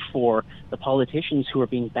and vote for the politicians who are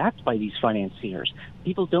being backed by these financiers.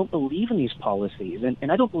 People don't believe in these policies,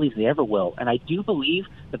 and I don't believe they ever will. And I do believe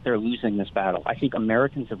that they're losing this battle. I think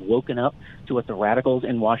Americans have woken up to what the radicals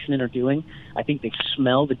in Washington are doing. I think they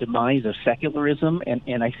smell the demise of secularism,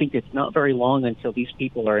 and I think it's not very long until these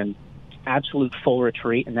people are in absolute full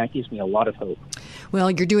retreat, and that gives me a lot of hope.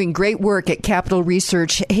 Well, you're doing great work at Capital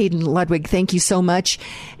Research. Hayden, Ludwig, thank you so much.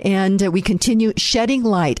 And we continue shedding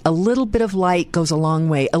light. A little bit of light goes a long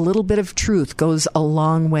way. A little bit of truth goes a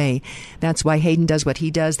long way. That's why Hayden does what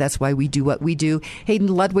he does. That's why we do what we do. Hayden,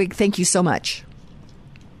 Ludwig, thank you so much.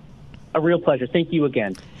 A real pleasure. Thank you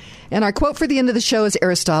again. And our quote for the end of the show is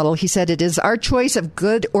Aristotle. He said, "It is our choice of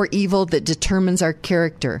good or evil that determines our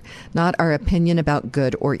character, not our opinion about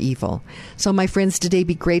good or evil." So, my friends, today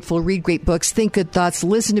be grateful, read great books, think good thoughts,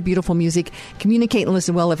 listen to beautiful music, communicate and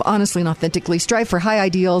listen well, live honestly and authentically, strive for high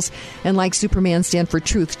ideals, and like Superman, stand for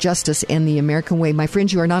truth, justice, and the American way. My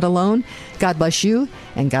friends, you are not alone. God bless you,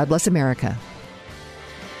 and God bless America.